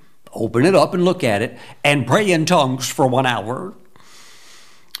hand, open it up and look at it, and pray in tongues for 1 hour.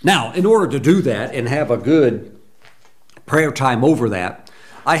 Now, in order to do that and have a good prayer time over that,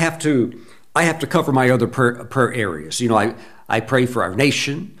 I have to cover my other prayer areas. I pray for our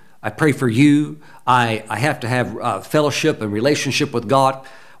nation. I pray for you. I have to have fellowship and relationship with God.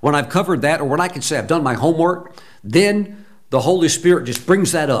 When I've covered that, or when I can say I've done my homework, then the Holy Spirit just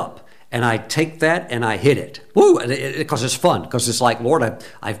brings that up. And I take that and I hit it. Woo! Because it's fun. Because it's like, Lord,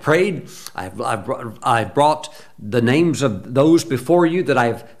 I've prayed. I've brought the names of those before you that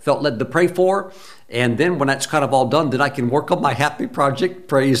I've felt led to pray for. And then when that's kind of all done, then I can work on my happy project.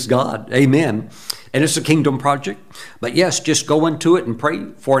 Praise God. Amen. and it's a kingdom project. But yes, just go into it and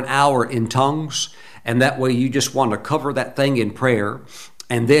pray for an hour in tongues, and that way you just want to cover that thing in prayer,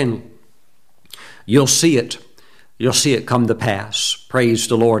 and then you'll see it. You'll see it come to pass. Praise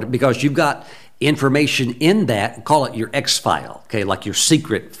the Lord, because you've got information in that. Call it your X file, okay, like your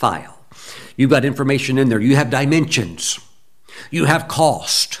secret file. You've got information in there. You have dimensions. You have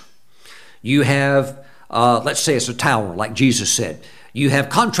cost. You have, let's say it's a tower, like Jesus said. You have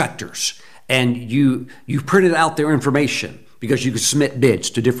contractors, and you printed out their information because you could submit bids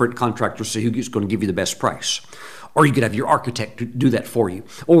to different contractors to see who's going to give you the best price. Or you could have your architect do that for you,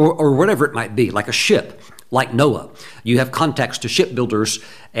 or whatever it might be, like a ship, like Noah. You have contacts to shipbuilders,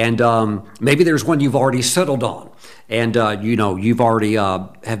 and maybe there's one you've already settled on, and you've already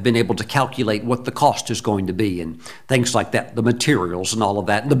have been able to calculate what the cost is going to be, and things like that, the materials and all of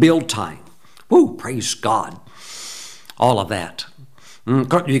that, and the build time. Woo, praise God. All of that.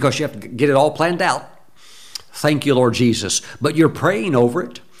 Because you have to get it all planned out. Thank you, Lord Jesus. But you're praying over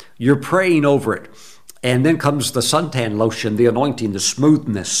it. You're praying over it. And then comes the suntan lotion, the anointing, the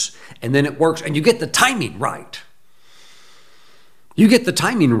smoothness, and then it works, and you get the timing right. You get the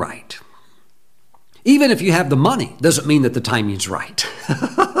timing right. Even if you have the money, doesn't mean that the timing's right.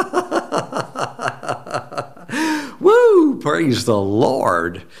 Woo! Praise the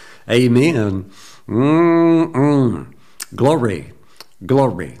Lord. Amen. Glory.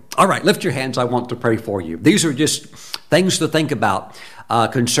 Glory. All right, lift your hands. I want to pray for you. These are just things to think about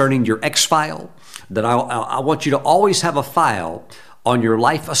concerning your X file. That I want you to always have a file on your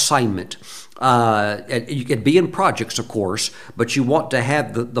life assignment. You can be in projects, of course, but you want to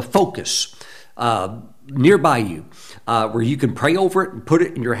have the focus nearby you where you can pray over it and put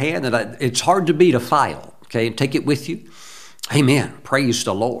it in your hand. And it's hard to beat a file, okay? And take it with you. Amen. Praise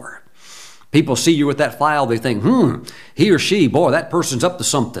the Lord. People see you with that file, they think, he or she, boy, that person's up to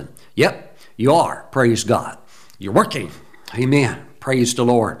something. Yep, you are. Praise God. You're working. Amen. Praise the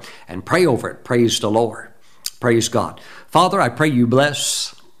Lord. And pray over it. Praise the Lord. Praise God. Father, I pray you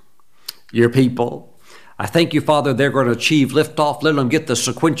bless your people. I thank you, Father, they're going to achieve liftoff. Let them get the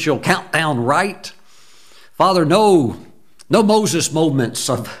sequential countdown right. Father, no Moses moments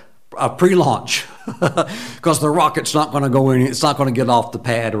of pre-launch because the rocket's not going to go in. It's not going to get off the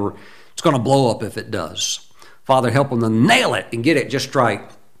pad, or it's going to blow up if it does. Father, help them to nail it and get it just right.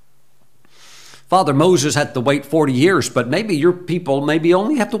 Father, Moses had to wait 40 years, but maybe your people maybe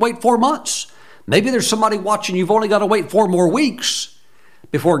only have to wait 4 months. Maybe there's somebody watching, you've only got to wait 4 more weeks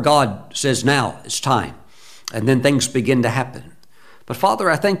before God says, now it's time. And then things begin to happen. But Father,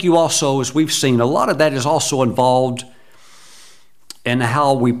 I thank you also, as we've seen, a lot of that is also involved in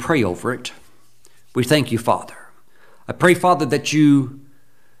how we pray over it. We thank you, Father. I pray, Father, that you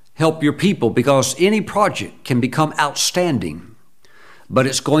help your people, because any project can become outstanding, but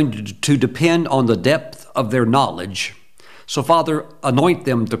it's going to depend on the depth of their knowledge. So, Father, anoint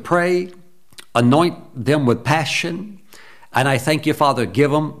them to pray, anoint them with passion, and I thank you, Father, give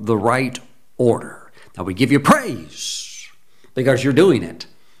them the right order. Now, we give you praise because you're doing it,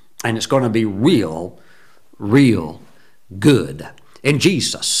 and it's going to be real good. In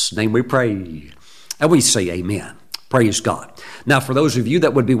Jesus' name we pray, and we say amen. Praise God. Now, for those of you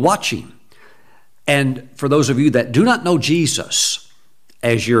that would be watching, and for those of you that do not know Jesus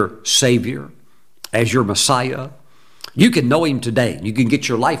as your Savior, as your Messiah, you can know Him today. You can get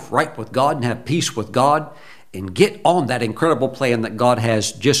your life right with God and have peace with God and get on that incredible plan that God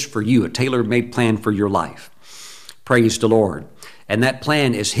has just for you, a tailor-made plan for your life. Praise the Lord. And that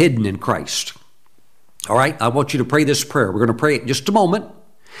plan is hidden in Christ. All right, I want you to pray this prayer. We're going to pray it in just a moment.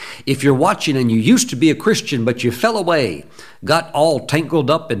 If you're watching and you used to be a Christian, but you fell away, got all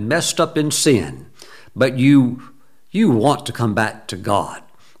tangled up and messed up in sin, but you want to come back to God.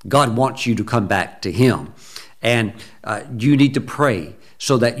 God wants you to come back to Him. And you need to pray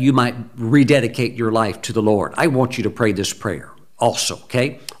so that you might rededicate your life to the Lord. I want you to pray this prayer also,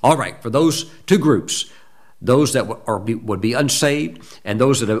 okay? All right, for those two groups, those that would be unsaved and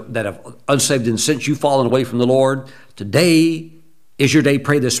those that have unsaved, and since you've fallen away from the Lord, today is your day.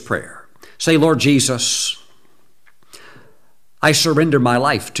 Pray this prayer. Say, Lord Jesus, I surrender my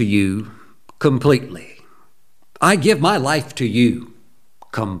life to you completely. I give my life to you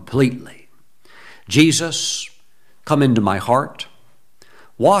completely. Jesus, come into my heart.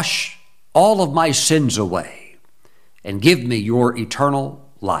 Wash all of my sins away and give me your eternal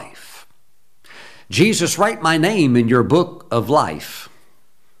life. Jesus, write my name in your book of life.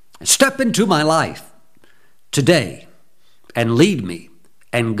 Step into my life today and lead me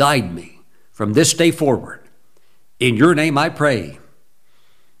and guide me from this day forward. In your name I pray.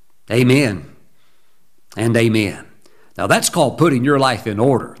 Amen and amen. Now that's called putting your life in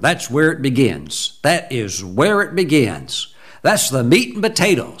order. That's where it begins. That is where it begins. That's the meat and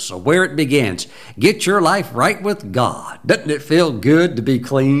potatoes of where it begins. Get your life right with God. Doesn't it feel good to be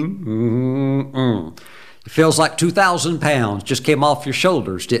clean? Mm-mm. It feels like 2,000 pounds just came off your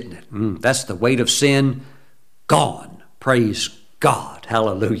shoulders, didn't it? That's the weight of sin gone. Praise God.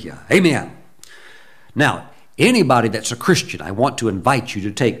 Hallelujah. Amen. Now, anybody that's a Christian, I want to invite you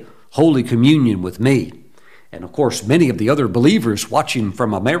to take Holy Communion with me. And of course, many of the other believers watching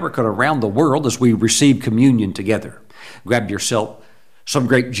from America and around the world as we receive communion together. Grab yourself some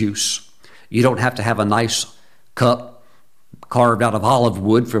grape juice. You don't have to have a nice cup carved out of olive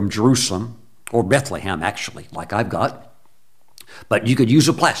wood from Jerusalem or Bethlehem, actually, like I've got. But you could use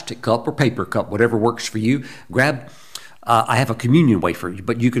a plastic cup or paper cup, whatever works for you. I have a communion wafer,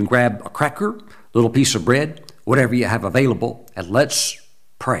 but you can grab a cracker, little piece of bread, whatever you have available, and let's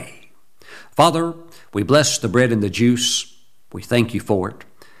pray. Father, we bless the bread and the juice. We thank you for it.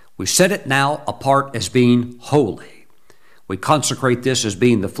 We set it now apart as being holy. We consecrate this as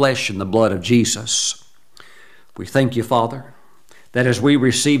being the flesh and the blood of Jesus. We thank you, Father, that as we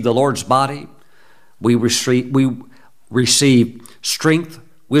receive the Lord's body, we receive strength,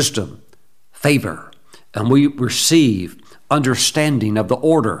 wisdom, favor, and we receive understanding of the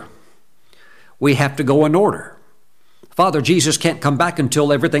order. We have to go in order. Father, Jesus can't come back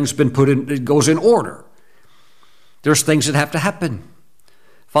until everything's been it goes in order. There's things that have to happen.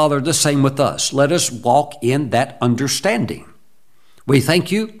 Father, the same with us. Let us walk in that understanding. We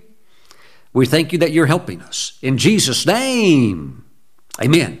thank you. We thank you that you're helping us. In Jesus' name,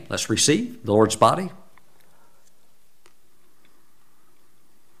 amen. Let's receive the Lord's body.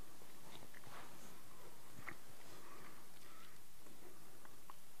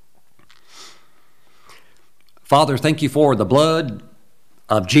 Father, thank you for the blood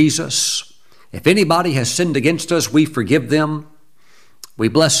of Jesus. If anybody has sinned against us, we forgive them. We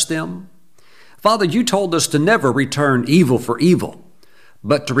bless them. Father, you told us to never return evil for evil,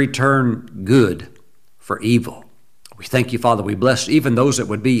 but to return good for evil. We thank you, Father. We bless even those that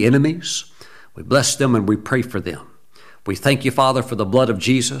would be enemies. We bless them and we pray for them. We thank you, Father, for the blood of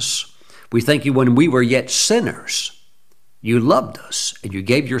Jesus. We thank you when we were yet sinners, you loved us and you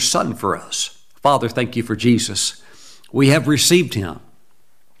gave your Son for us. Father, thank you for Jesus. We have received him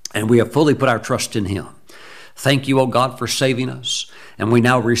and we have fully put our trust in him. Thank you, O God, for saving us. And we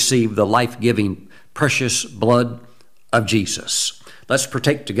now receive the life-giving, precious blood of Jesus. Let's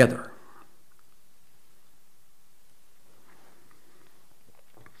partake together.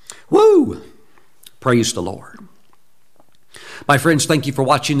 Woo! Praise the Lord. My friends, thank you for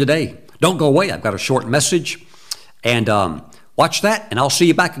watching today. Don't go away. I've got a short message. And watch that, and I'll see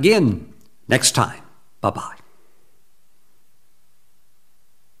you back again next time. Bye-bye.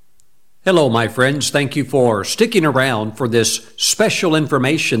 Hello, my friends. Thank you for sticking around for this special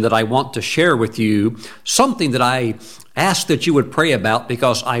information that I want to share with you, something that I ask that you would pray about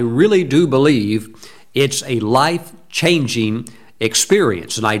because I really do believe it's a life-changing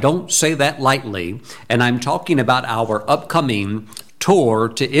experience, and I don't say that lightly, and I'm talking about our upcoming tour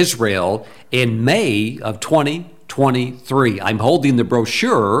to Israel in May of 2023. I'm holding the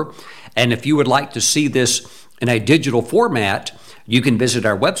brochure, and if you would like to see this in a digital format, you can visit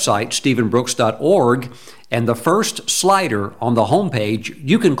our website, stephenbrooks.org, and the first slider on the homepage,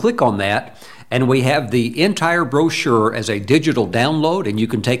 you can click on that, and we have the entire brochure as a digital download, and you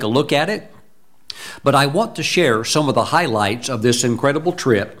can take a look at it. But I want to share some of the highlights of this incredible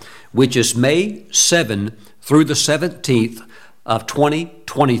trip, which is May 7 through the 17th of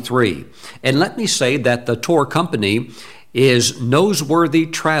 2023. And let me say that the tour company is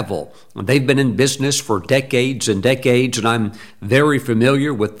Noseworthy Travel. They've been in business for decades and decades, and I'm very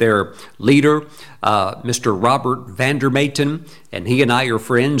familiar with their leader, Mr. Robert Vandermaten, and he and I are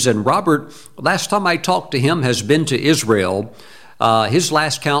friends. And Robert, last time I talked to him, has been to Israel. His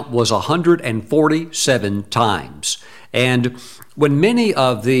last count was 147 times. And when many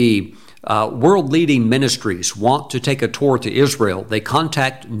of the world-leading ministries want to take a tour to Israel, they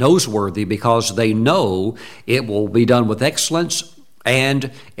contact Noseworthy because they know it will be done with excellence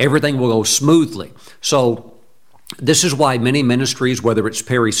and everything will go smoothly. So this is why many ministries, whether it's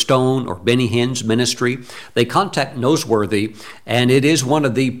Perry Stone or Benny Hinn's ministry, they contact Noseworthy, and it is one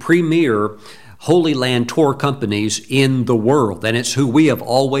of the premier Holy Land tour companies in the world, and it's who we have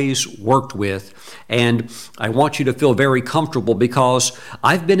always worked with. And I want you to feel very comfortable because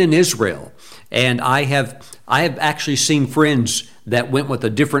I've been in Israel, and I have actually seen friends that went with a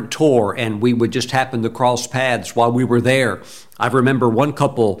different tour, and we would just happen to cross paths while we were there. I remember one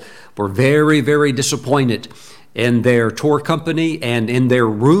couple were very, very disappointed in their tour company and in their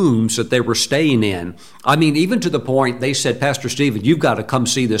rooms that they were staying in. I mean, even to the point they said, Pastor Stephen, you've got to come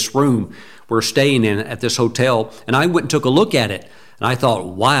see this room we're staying in at this hotel. And I went and took a look at it. And I thought,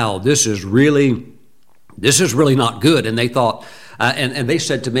 wow, this is really not good. And they thought, and they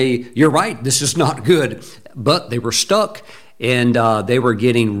said to me, you're right, this is not good. But they were stuck. And they were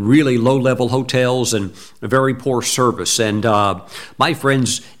getting really low-level hotels and very poor service. And my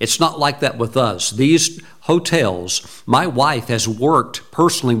friends, it's not like that with us. These hotels, my wife has worked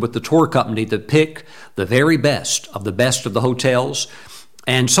personally with the tour company to pick the very best of the hotels.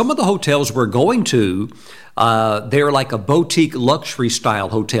 And some of the hotels we're going to, they're like a boutique luxury style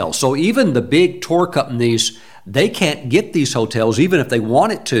hotel. So even the big tour companies, they can't get these hotels even if they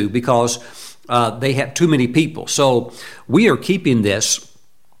wanted to, because they have too many people. So we are keeping this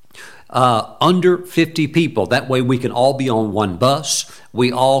under 50 people. That way we can all be on one bus.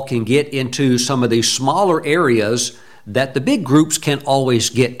 We all can get into some of these smaller areas that the big groups can't always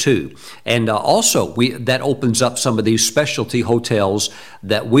get to. And also, that opens up some of these specialty hotels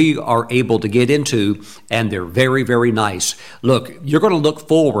that we are able to get into, and they're very, very nice. Look, you're going to look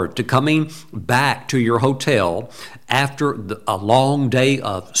forward to coming back to your hotel after a long day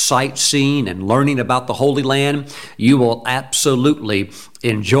of sightseeing and learning about the Holy Land. You will absolutely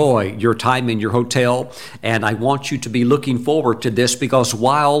enjoy your time in your hotel, and I want you to be looking forward to this, because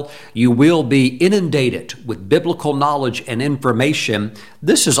while you will be inundated with biblical knowledge and information,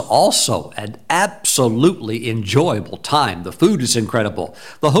 this is also an absolutely enjoyable time. The food is incredible.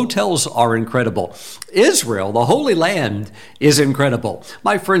 The hotels are incredible. Israel, the Holy Land, is incredible.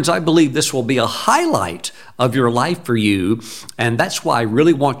 My friends, I believe this will be a highlight of your life for you, and that's why I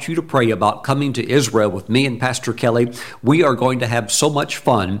really want you to pray about coming to Israel with me and Pastor Kelly. We are going to have so much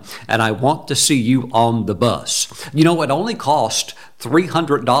fun, and I want to see you on the bus. You know, it only cost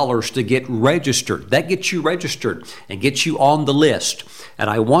 $300 to get registered. That gets you registered and gets you on the list, and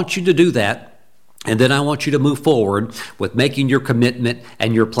I want you to do that. And then I want you to move forward with making your commitment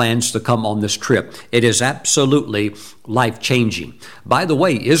and your plans to come on this trip. It is absolutely life-changing. By the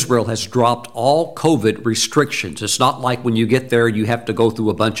way, Israel has dropped all COVID restrictions. It's not like when you get there, you have to go through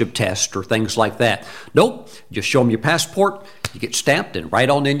a bunch of tests or things like that. Nope, just show them your passport, you get stamped, and right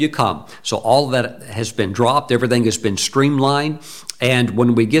on in you come. So all of that has been dropped. Everything has been streamlined. And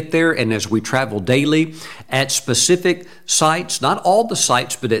when we get there, and as we travel daily at specific sites, not all the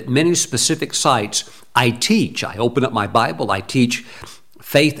sites, but at many specific sites, I open up my Bible, I teach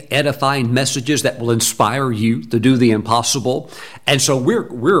faith edifying messages that will inspire you to do the impossible. And so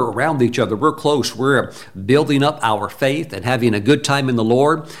we're around each other. We're close. We're building up our faith and having a good time in the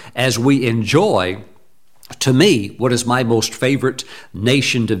Lord as we enjoy, to me, what is my most favorite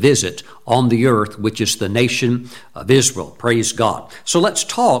nation to visit on the earth, which is the nation of Israel. Praise God. So let's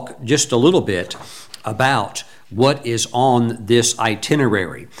talk just a little bit about what is on this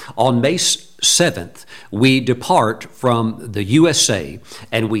itinerary. On May 7th, we depart from the USA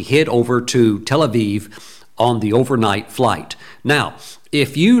and we head over to Tel Aviv on the overnight flight. Now,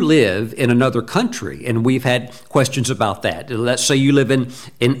 if you live in another country, and we've had questions about that, let's say you live in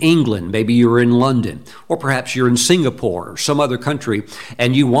England, maybe you're in London, or perhaps you're in Singapore or some other country,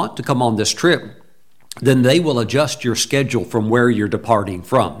 and you want to come on this trip, then they will adjust your schedule from where you're departing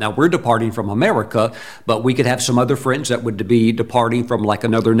from. Now, we're departing from America, but we could have some other friends that would be departing from like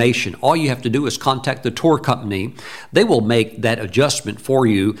another nation. All you have to do is contact the tour company. They will make that adjustment for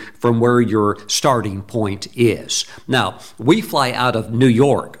you from where your starting point is. Now, we fly out of New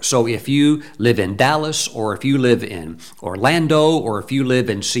York. So if you live in Dallas, or if you live in Orlando, or if you live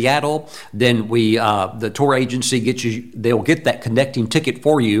in Seattle, then the tour agency they'll get that connecting ticket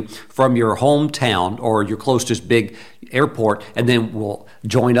for you from your hometown or your closest big airport, and then we'll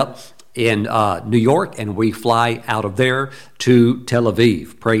join up in New York, and we fly out of there to Tel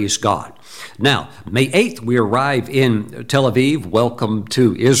Aviv. Praise God. Now, May 8th, we arrive in Tel Aviv. Welcome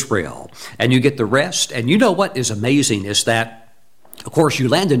to Israel. And you get the rest. And you know what is amazing is that, of course, you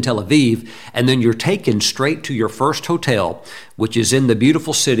land in Tel Aviv, and then you're taken straight to your first hotel, which is in the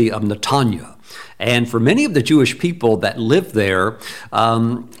beautiful city of Netanya. And for many of the Jewish people that live there,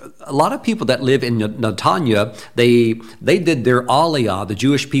 a lot of people that live in Netanya, they did their Aliyah. The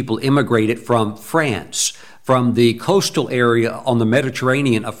Jewish people immigrated from France, from the coastal area on the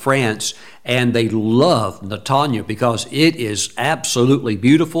Mediterranean of France, and they love Netanya because it is absolutely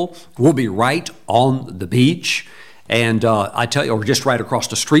beautiful. We'll be right on the beach. And I tell you, or just right across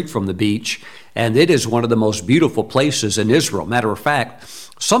the street from the beach. And it is one of the most beautiful places in Israel. Matter of fact,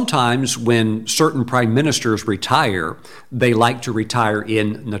 sometimes when certain prime ministers retire, they like to retire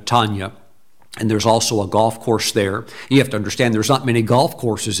in Netanya. And there's also a golf course there. You have to understand there's not many golf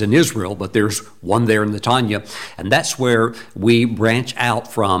courses in Israel, but there's one there in Netanya. And that's where we branch out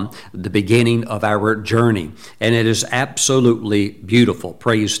from the beginning of our journey. And it is absolutely beautiful.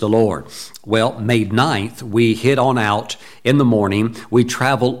 Praise the Lord. Well, May 9th, we head on out in the morning. We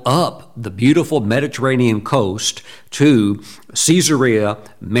travel up the beautiful Mediterranean coast to Caesarea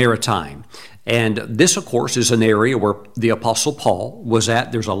Maritime. And this, of course, is an area where the Apostle Paul was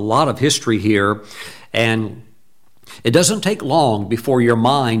at. There's a lot of history here, and it doesn't take long before your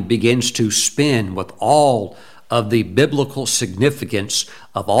mind begins to spin with all of the biblical significance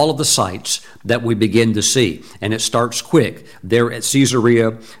of all of the sites that we begin to see. And it starts quick there at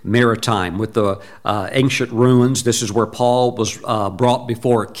Caesarea Maritime with the ancient ruins. This is where Paul was brought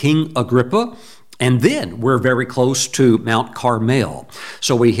before King Agrippa. And then we're very close to Mount Carmel.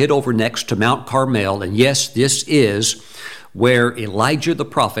 So we head over next to Mount Carmel. And yes, this is where Elijah the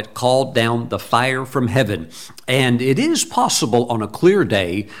prophet called down the fire from heaven. And it is possible on a clear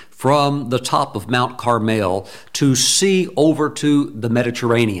day from the top of Mount Carmel to see over to the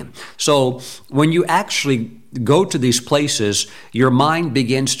Mediterranean. So when you actually go to these places, your mind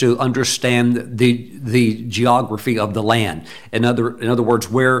begins to understand the geography of the land. In other words,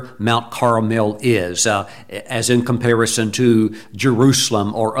 where Mount Carmel is, as in comparison to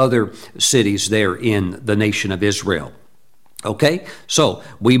Jerusalem or other cities there in the nation of Israel. Okay, so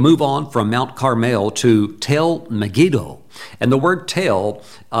we move on from Mount Carmel to Tel Megiddo. And the word Tel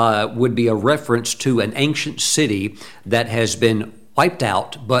would be a reference to an ancient city that has been wiped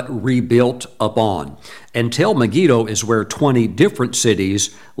out but rebuilt upon. And Tel Megiddo is where 20 different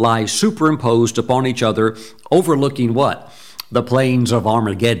cities lie superimposed upon each other, overlooking what? The plains of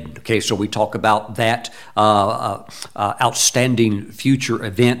Armageddon. Okay, so we talk about that outstanding future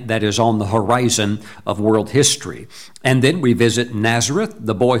event that is on the horizon of world history. And then we visit Nazareth,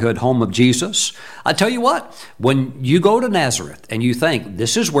 the boyhood home of Jesus. I tell you what, when you go to Nazareth and you think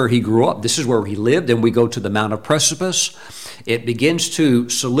this is where he grew up, this is where he lived, and we go to the Mount of Precipice, it begins to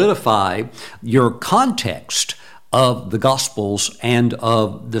solidify your context of the Gospels and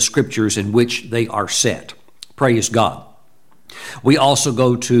of the Scriptures in which they are set. Praise God. We also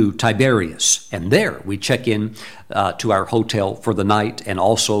go to Tiberias, and there we check in to our hotel for the night and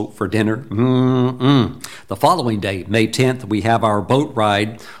also for dinner. The following day, May 10th, we have our boat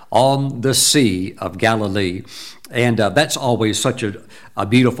ride on the Sea of Galilee, and that's always such a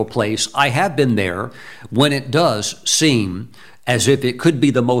beautiful place. I have been there when it does seem as if it could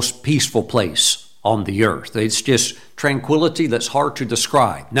be the most peaceful place on the earth. It's just tranquility that's hard to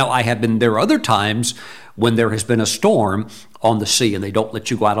describe. Now, I have been there other times when there has been a storm on the sea and they don't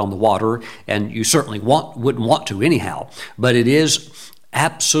let you go out on the water, and you certainly wouldn't want to anyhow. But it is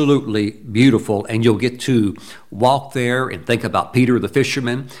absolutely beautiful, and you'll get to walk there and think about Peter the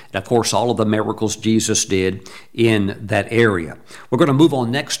fisherman, and of course all of the miracles Jesus did in that area. We're going to move on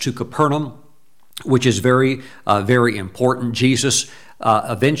next to Capernaum, which is very important. Jesus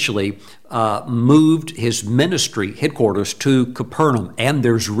eventually moved his ministry headquarters to Capernaum, and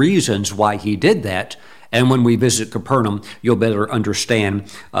there's reasons why he did that. And when we visit Capernaum, you'll better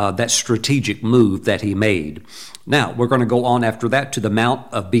understand that strategic move that he made. Now, we're going to go on after that to the Mount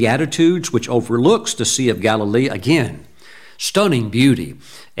of Beatitudes, which overlooks the Sea of Galilee. Again, stunning beauty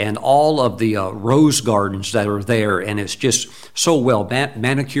and all of the rose gardens that are there. And it's just so well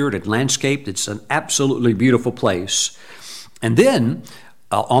manicured and landscaped. It's an absolutely beautiful place. And then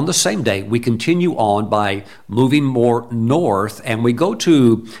on the same day, we continue on by moving more north, and we go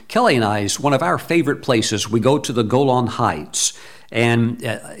to, Kelly and I's, one of our favorite places. We go to the Golan Heights, and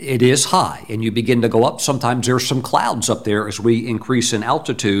it is high, and you begin to go up. Sometimes there's some clouds up there as we increase in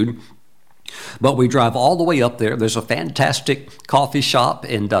altitude, but we drive all the way up there. There's a fantastic coffee shop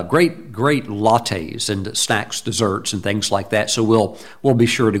and great lattes and snacks, desserts, and things like that. So we'll be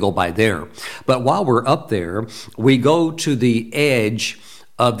sure to go by there. But while we're up there, we go to the edge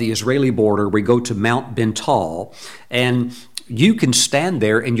of the Israeli border. We go to Mount Bental, and you can stand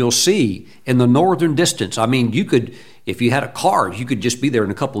there and you'll see in the northern distance. I mean, you could, if you had a car, you could just be there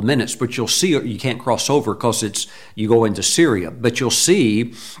in a couple of minutes, but you'll see, you can't cross over because you go into Syria, but you'll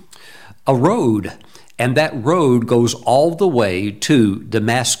see a road, and that road goes all the way to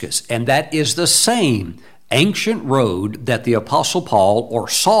Damascus, and that is the same ancient road that the Apostle Paul, or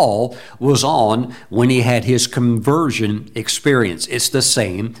Saul, was on when he had his conversion experience. It's the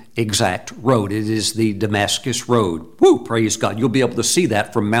same exact road. It is the Damascus Road. Woo, praise God. You'll be able to see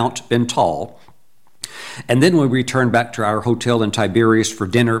that from Mount Bental. And then we return back to our hotel in Tiberias for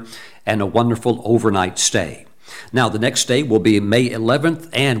dinner and a wonderful overnight stay. Now, the next day will be May 11th,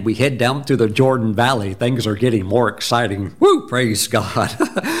 and we head down through the Jordan Valley. Things are getting more exciting. Woo, praise God.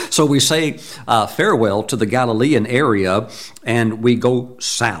 So we say farewell to the Galilean area, and we go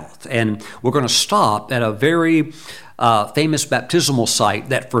south. And we're going to stop at a very famous baptismal site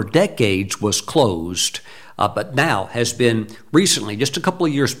that for decades was closed, but now has been recently, just a couple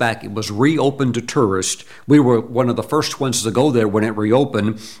of years back, it was reopened to tourists. We were one of the first ones to go there when it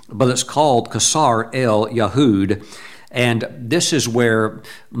reopened, but it's called Qasr El Yahud. And this is where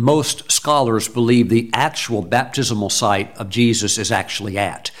most scholars believe the actual baptismal site of Jesus is actually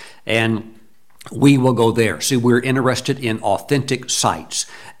at. And we will go there. See, we're interested in authentic sites,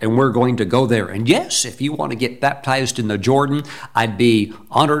 and we're going to go there. And yes, if you want to get baptized in the Jordan, I'd be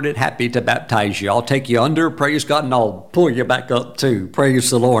honored and happy to baptize you. I'll take you under, praise God, and I'll pull you back up too.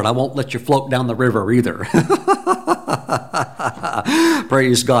 Praise the Lord. I won't let you float down the river either.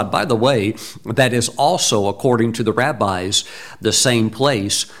 Praise God. By the way, that is also, according to the rabbis, the same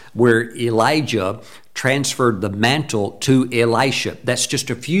place where Elijah transferred the mantle to Elisha. That's just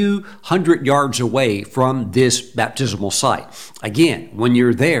a few hundred yards away from this baptismal site. Again, when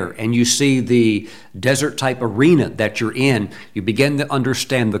you're there and you see the desert type arena that you're in, you begin to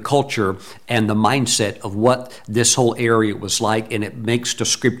understand the culture and the mindset of what this whole area was like, and it makes the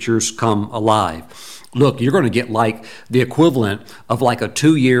scriptures come alive. Look, you're going to get like the equivalent of like a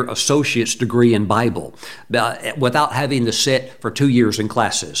 2-year associate's degree in Bible without having to sit for 2 years in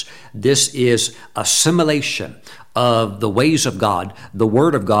classes. This is assimilation of the ways of God, the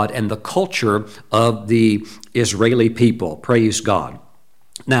Word of God, and the culture of the Israeli people. Praise God.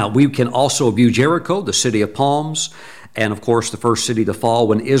 Now, we can also view Jericho, the city of palms, and of course the first city to fall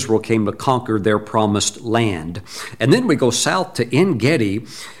when Israel came to conquer their promised land. And then we go south to En Gedi,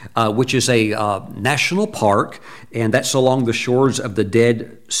 which is a national park, and that's along the shores of the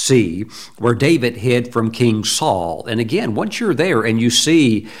Dead Sea, where David hid from King Saul. And again, once you're there and you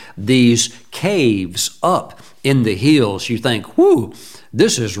see these caves up in the hills, you think, whoo,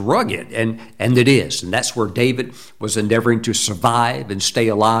 this is rugged, and it is. And that's where David was endeavoring to survive and stay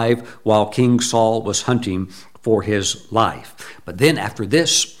alive while King Saul was hunting for his life. But then after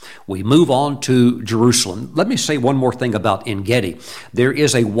this, we move on to Jerusalem. Let me say one more thing about En Gedi. There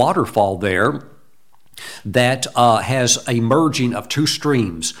is a waterfall there that has a merging of two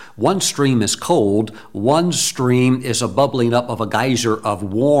streams. One stream is cold, one stream is a bubbling up of a geyser of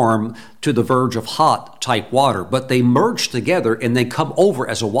warm to the verge of hot type water, but they merge together and they come over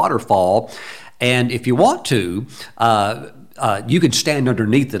as a waterfall. And if you want to, you can stand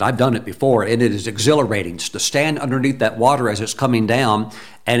underneath it. I've done it before, and it is exhilarating to stand underneath that water as it's coming down.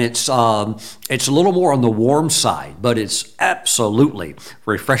 And it's a little more on the warm side, but it's absolutely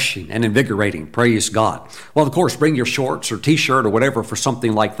refreshing and invigorating. Praise God. Well, of course, bring your shorts or T-shirt or whatever for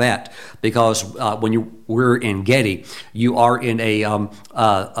something like that, because when we're in Gedi, you are in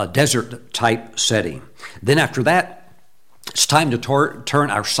a desert type setting. Then after that, it's time to turn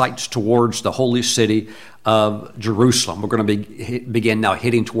our sights towards the holy city of Jerusalem. We're going to begin now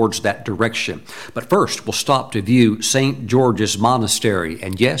heading towards that direction. But first, we'll stop to view St. George's Monastery.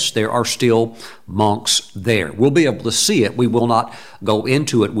 And yes, there are still monks there. We'll be able to see it. We will not go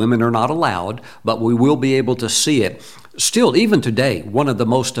into it. Women are not allowed, but we will be able to see it. Still, even today, one of the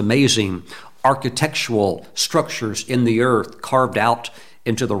most amazing architectural structures in the earth, carved out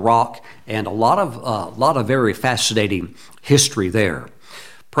into the rock, and a lot of very fascinating history there.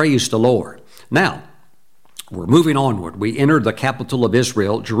 Praise the Lord. Now, we're moving onward. We enter the capital of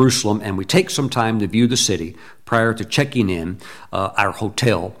Israel, Jerusalem, and we take some time to view the city prior to checking in our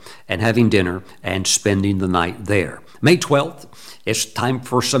hotel and having dinner and spending the night there. May 12th, it's time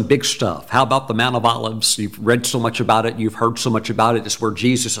for some big stuff. How about the Mount of Olives? You've read so much about it. You've heard so much about it. It's where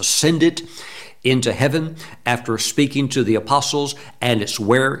Jesus ascended into heaven after speaking to the apostles, and it's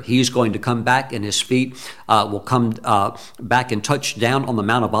where he's going to come back, and his feet will come back and touch down on the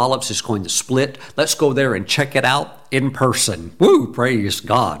Mount of Olives. It's going to split. Let's go there and check it out in person. Woo, praise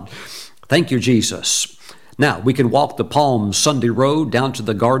God. Thank you, Jesus. Now, we can walk the Palm Sunday Road down to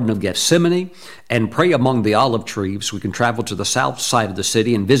the Garden of Gethsemane and pray among the olive trees. We can travel to the south side of the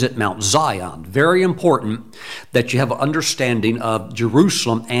city and visit Mount Zion. Very important that you have an understanding of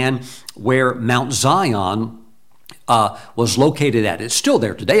Jerusalem and where Mount Zion was located at. It's still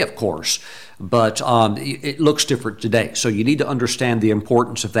there today, of course, but it looks different today. So you need to understand the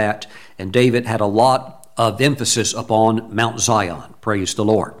importance of that. And David had a lot of emphasis upon Mount Zion. Praise the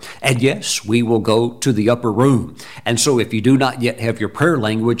Lord. And yes, we will go to the upper room. And so if you do not yet have your prayer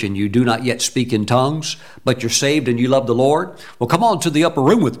language and you do not yet speak in tongues, but you're saved and you love the Lord, well, come on to the upper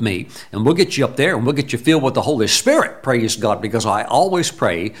room with me and we'll get you up there and we'll get you filled with the Holy Spirit. Praise God, because I always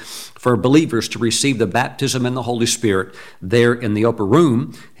pray for believers to receive the baptism in the Holy Spirit there in the upper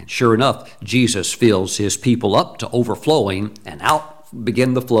room. And sure enough, Jesus fills his people up to overflowing, and out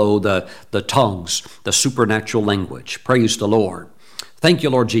begin the flow, the tongues, the supernatural language. Praise the Lord. Thank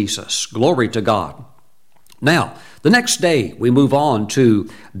you, Lord Jesus. Glory to God. Now, the next day, we move on to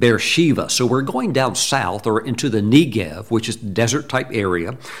Beersheba. So we're going down south or into the Negev, which is desert-type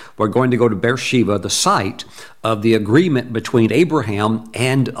area. We're going to go to Beersheba, the site of the agreement between Abraham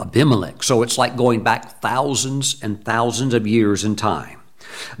and Abimelech. So it's like going back thousands and thousands of years in time.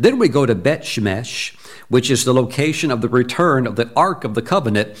 Then we go to Bet Shemesh, which is the location of the return of the Ark of the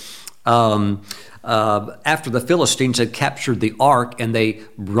Covenant after the Philistines had captured the ark and they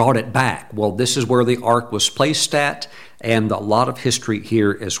brought it back. Well, this is where the ark was placed at, and a lot of history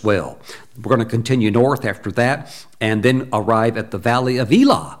here as well. We're going to continue north after that and then arrive at the Valley of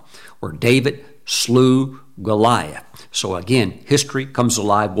Elah, where David slew Goliath. So again, history comes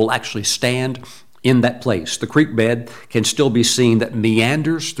alive. We'll actually stand in that place. The creek bed can still be seen that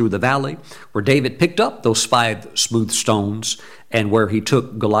meanders through the valley where David picked up those 5 smooth stones and where he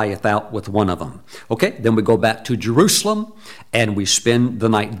took Goliath out with one of them. Okay, then we go back to Jerusalem and we spend the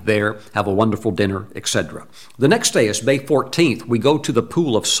night there, have a wonderful dinner, etc. The next day is May 14th. We go to the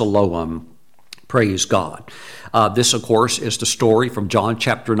Pool of Siloam. Praise God. This, of course, is the story from John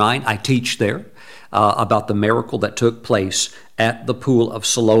chapter 9. I teach there about the miracle that took place at the Pool of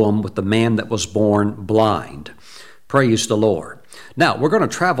Siloam with the man that was born blind. Praise the Lord. Now, we're going to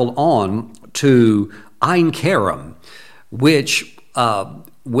travel on to Ein Kerem, which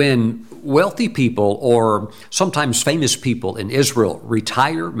when wealthy people or sometimes famous people in Israel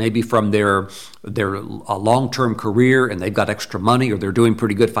retire, maybe from their long-term career and they've got extra money or they're doing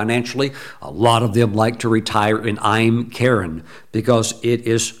pretty good financially, a lot of them like to retire in Ein Kerem because it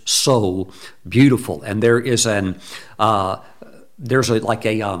is so beautiful. And there is there's like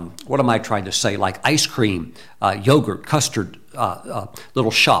ice cream, yogurt, custard, little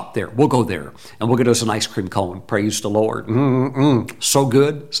shop there. We'll go there and we'll get us an ice cream cone. Praise the Lord. So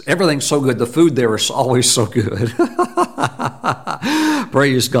good. Everything's so good. The food there is always so good.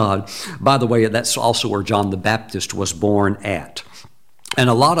 Praise God. By the way, that's also where John the Baptist was born at. And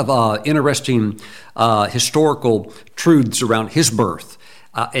a lot of interesting historical truths around his birth.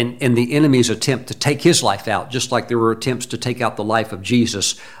 And the enemy's attempt to take his life out, just like there were attempts to take out the life of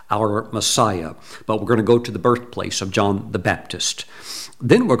Jesus, our Messiah. But we're going to go to the birthplace of John the Baptist.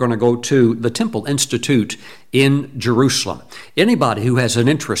 Then we're going to go to the Temple Institute in Jerusalem. Anybody who has an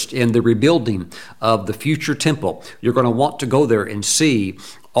interest in the rebuilding of the future temple, you're going to want to go there and see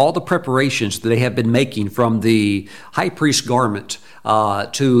all the preparations that they have been making, from the high priest garment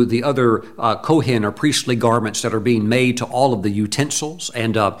to the other Kohen or priestly garments that are being made, to all of the utensils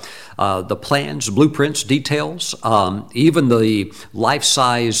and the plans, blueprints, details, even the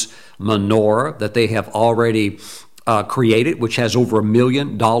life-size menorah that they have already created, which has over $1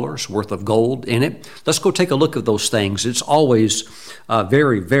 million worth of gold in it. Let's go take a look at those things. It's always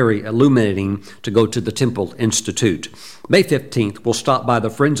very, very illuminating to go to the Temple Institute. May 15th, we'll stop by the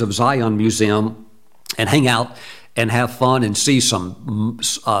Friends of Zion Museum and hang out and have fun and see some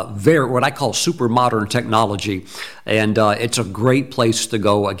very, what I call super modern technology. And it's a great place to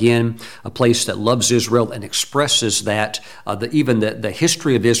go. Again, a place that loves Israel and expresses that, even the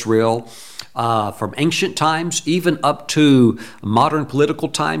history of Israel, from ancient times, even up to modern political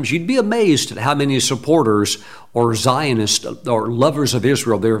times. You'd be amazed at how many supporters or Zionists or lovers of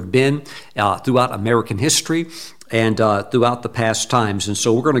Israel there have been throughout American history and throughout the past times. And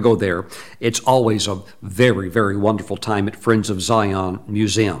so we're going to go there. It's always a very, very wonderful time at Friends of Zion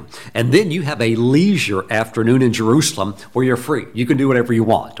Museum. And then you have a leisure afternoon in Jerusalem where you're free. You can do whatever you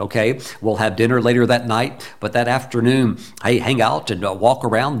want, okay? We'll have dinner later that night, but that afternoon, hey, hang out and walk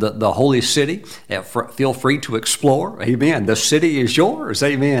around the holy city. Feel free to explore. Amen. The city is yours.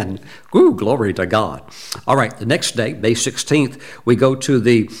 Amen. Woo, glory to God. All right, the next day, May 16th, we go to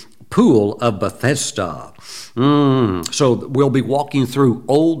the Pool of Bethesda. So we'll be walking through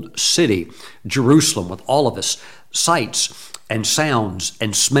Old City, Jerusalem, with all of us, sights and sounds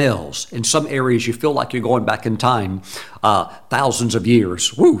and smells. In some areas, you feel like you're going back in time, thousands of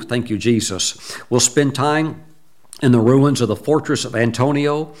years. Woo, thank you, Jesus. We'll spend time in the ruins of the fortress of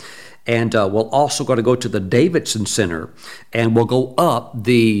Antonio, and we'll also going to go to the Davidson Center, and we'll go up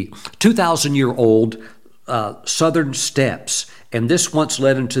the 2,000-year-old southern steps. And this once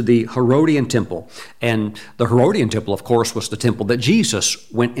led into the Herodian temple. And the Herodian temple, of course, was the temple that Jesus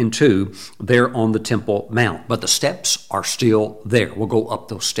went into there on the Temple Mount. But the steps are still there. We'll go up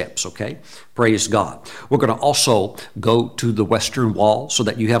those steps, okay? Praise God. We're going to also go to the Western Wall so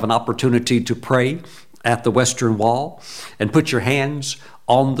that you have an opportunity to pray at the Western Wall and put your hands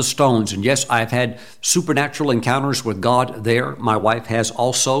on the stones. And yes, I've had supernatural encounters with God there. My wife has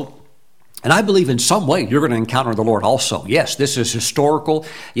also. And I believe in some way you're going to encounter the Lord also. Yes, this is historical.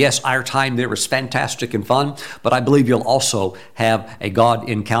 Yes, our time there is fantastic and fun, but I believe you'll also have a God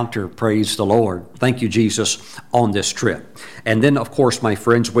encounter, praise the Lord. Thank you, Jesus, on this trip. And then, of course, my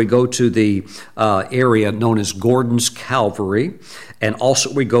friends, we go to the area known as Gordon's Calvary, and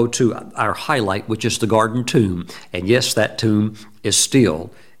also we go to our highlight, which is the Garden Tomb. And yes, that tomb is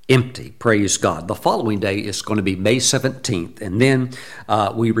still empty. Praise God. The following day is going to be May 17th, and then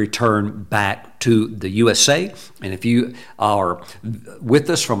we return back to the USA. And if you are with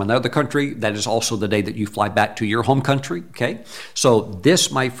us from another country, that is also the day that you fly back to your home country. Okay, so this,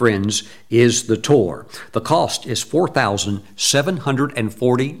 my friends, is the tour. The cost is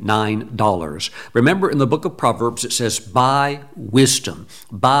 $4,749. Remember, in the book of Proverbs, it says, "Buy wisdom,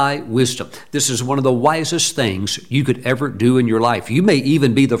 buy wisdom." This is one of the wisest things you could ever do in your life. You may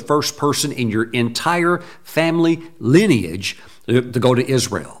even be the first person in your entire family lineage to go to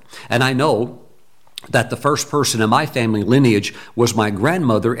Israel. And I know that the first person in my family lineage was my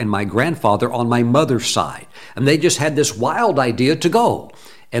grandmother and my grandfather on my mother's side. And they just had this wild idea to go.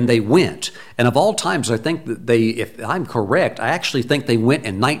 And they went. And of all times, I think that if I'm correct, I actually think they went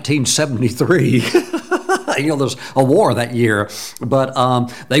in 1973. There's a war that year. But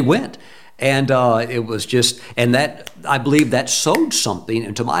they went. And it was just, and that, I believe that sowed something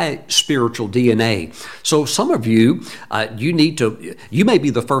into my spiritual DNA. So some of you, you may be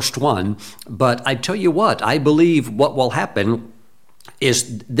the first one, but I tell you what, I believe what will happen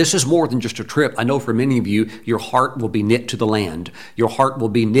is this is more than just a trip. I know for many of you, your heart will be knit to the land. Your heart will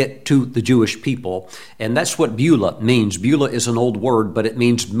be knit to the Jewish people. And that's what Beulah means. Beulah is an old word, but it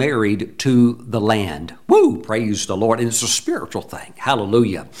means married to the land. Woo! Praise the Lord. And it's a spiritual thing.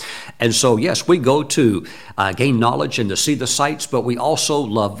 Hallelujah. And so, yes, we go to gain knowledge and to see the sights, but we also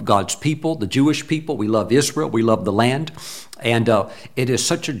love God's people, the Jewish people. We love Israel. We love the land. And it is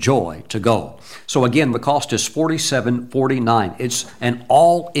such a joy to go. So again, the cost is $47.49. It's an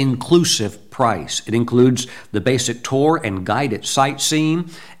all-inclusive price. It includes the basic tour and guided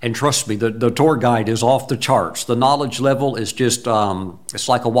sightseeing. And trust me, the tour guide is off the charts. The knowledge level is just, it's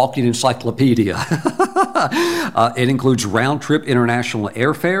like a walking encyclopedia. It includes round-trip international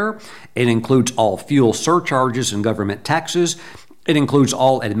airfare. It includes all fuel surcharges and government taxes. It includes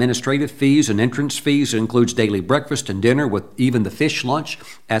all administrative fees and entrance fees. It includes daily breakfast and dinner with even the fish lunch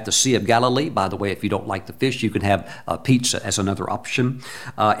at the Sea of Galilee. By the way, if you don't like the fish, you can have pizza as another option.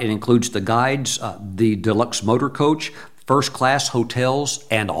 It includes the guides, the deluxe motor coach, first class hotels,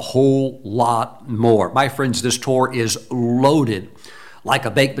 and a whole lot more. My friends, this tour is loaded like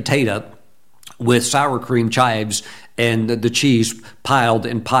a baked potato with sour cream chives and the cheese piled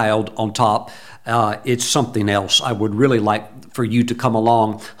on top. It's something else. I would really like for you to come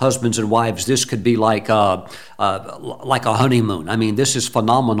along, husbands and wives. This could be like a honeymoon. I mean, this is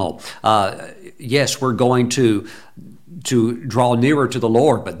phenomenal. Yes, we're going to draw nearer to the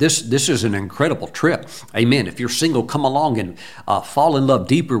Lord, but this is an incredible trip. Amen. If you're single, come along and fall in love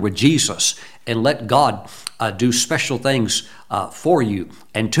deeper with Jesus and let God do special things for you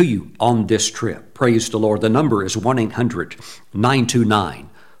and to you on this trip. Praise the Lord. The number is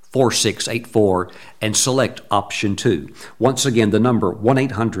 1-800-929-4684 and select option 2. Once again, the number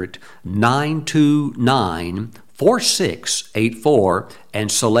 1-800-929-4684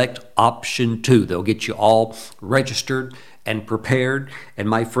 and select option 2. They'll get you all registered and prepared. And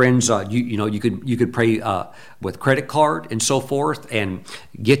my friends, you could pay with credit card and so forth and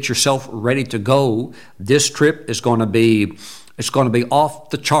get yourself ready to go. This trip is going to be off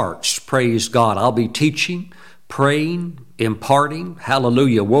the charts. Praise God. I'll be teaching, praying, imparting.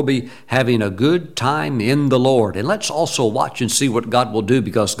 Hallelujah. We'll be having a good time in the Lord. And let's also watch and see what God will do,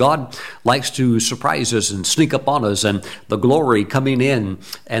 because God likes to surprise us and sneak up on us, and the glory coming in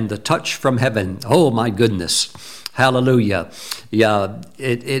and the touch from heaven. Oh my goodness. Hallelujah. Yeah,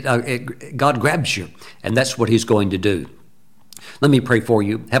 God grabs you, and that's what He's going to do. Let me pray for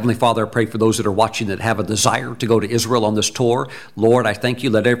you. Heavenly Father, I pray for those that are watching that have a desire to go to Israel on this tour. Lord, I thank you.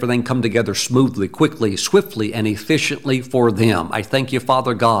 Let everything come together smoothly, quickly, swiftly, and efficiently for them. I thank you,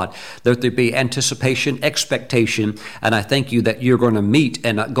 Father God, that there be anticipation, expectation, and I thank you that you're going to meet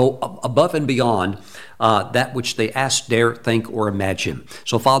and go above and beyond that which they ask, dare, think, or imagine.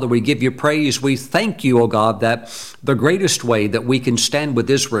 So, Father, we give you praise. We thank you, O God, that the greatest way that we can stand with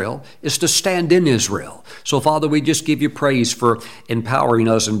Israel is to stand in Israel. So, Father, we just give you praise for empowering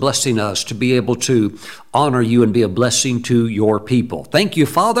us and blessing us to be able to honor you and be a blessing to your people. Thank you,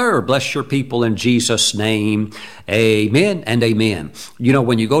 Father. Bless your people in Jesus' name. Amen and amen. You know,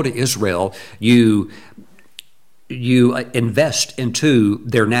 when you go to Israel, you invest into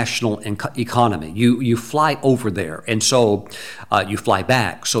their national economy. You fly over there, and so you fly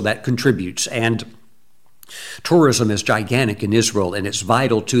back, so that contributes. And tourism is gigantic in Israel, and it's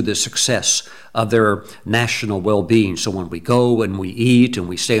vital to the success of their national well-being. So when we go and we eat and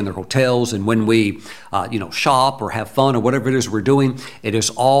we stay in their hotels, and when we shop or have fun or whatever it is we're doing, it is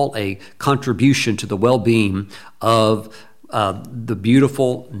all a contribution to the well-being of the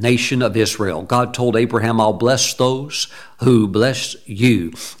beautiful nation of Israel. God told Abraham, I'll bless those who bless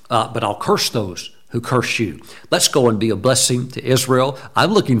you, but I'll curse those who curse you. Let's go and be a blessing to Israel.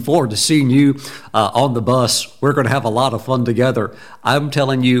 I'm looking forward to seeing you on the bus. We're going to have a lot of fun together. I'm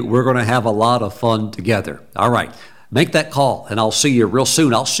telling you, we're going to have a lot of fun together. All right. Make that call, and I'll see you real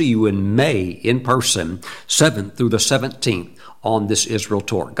soon. I'll see you in May in person, 7th through the 17th on this Israel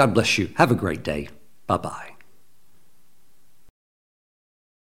tour. God bless you. Have a great day. Bye-bye.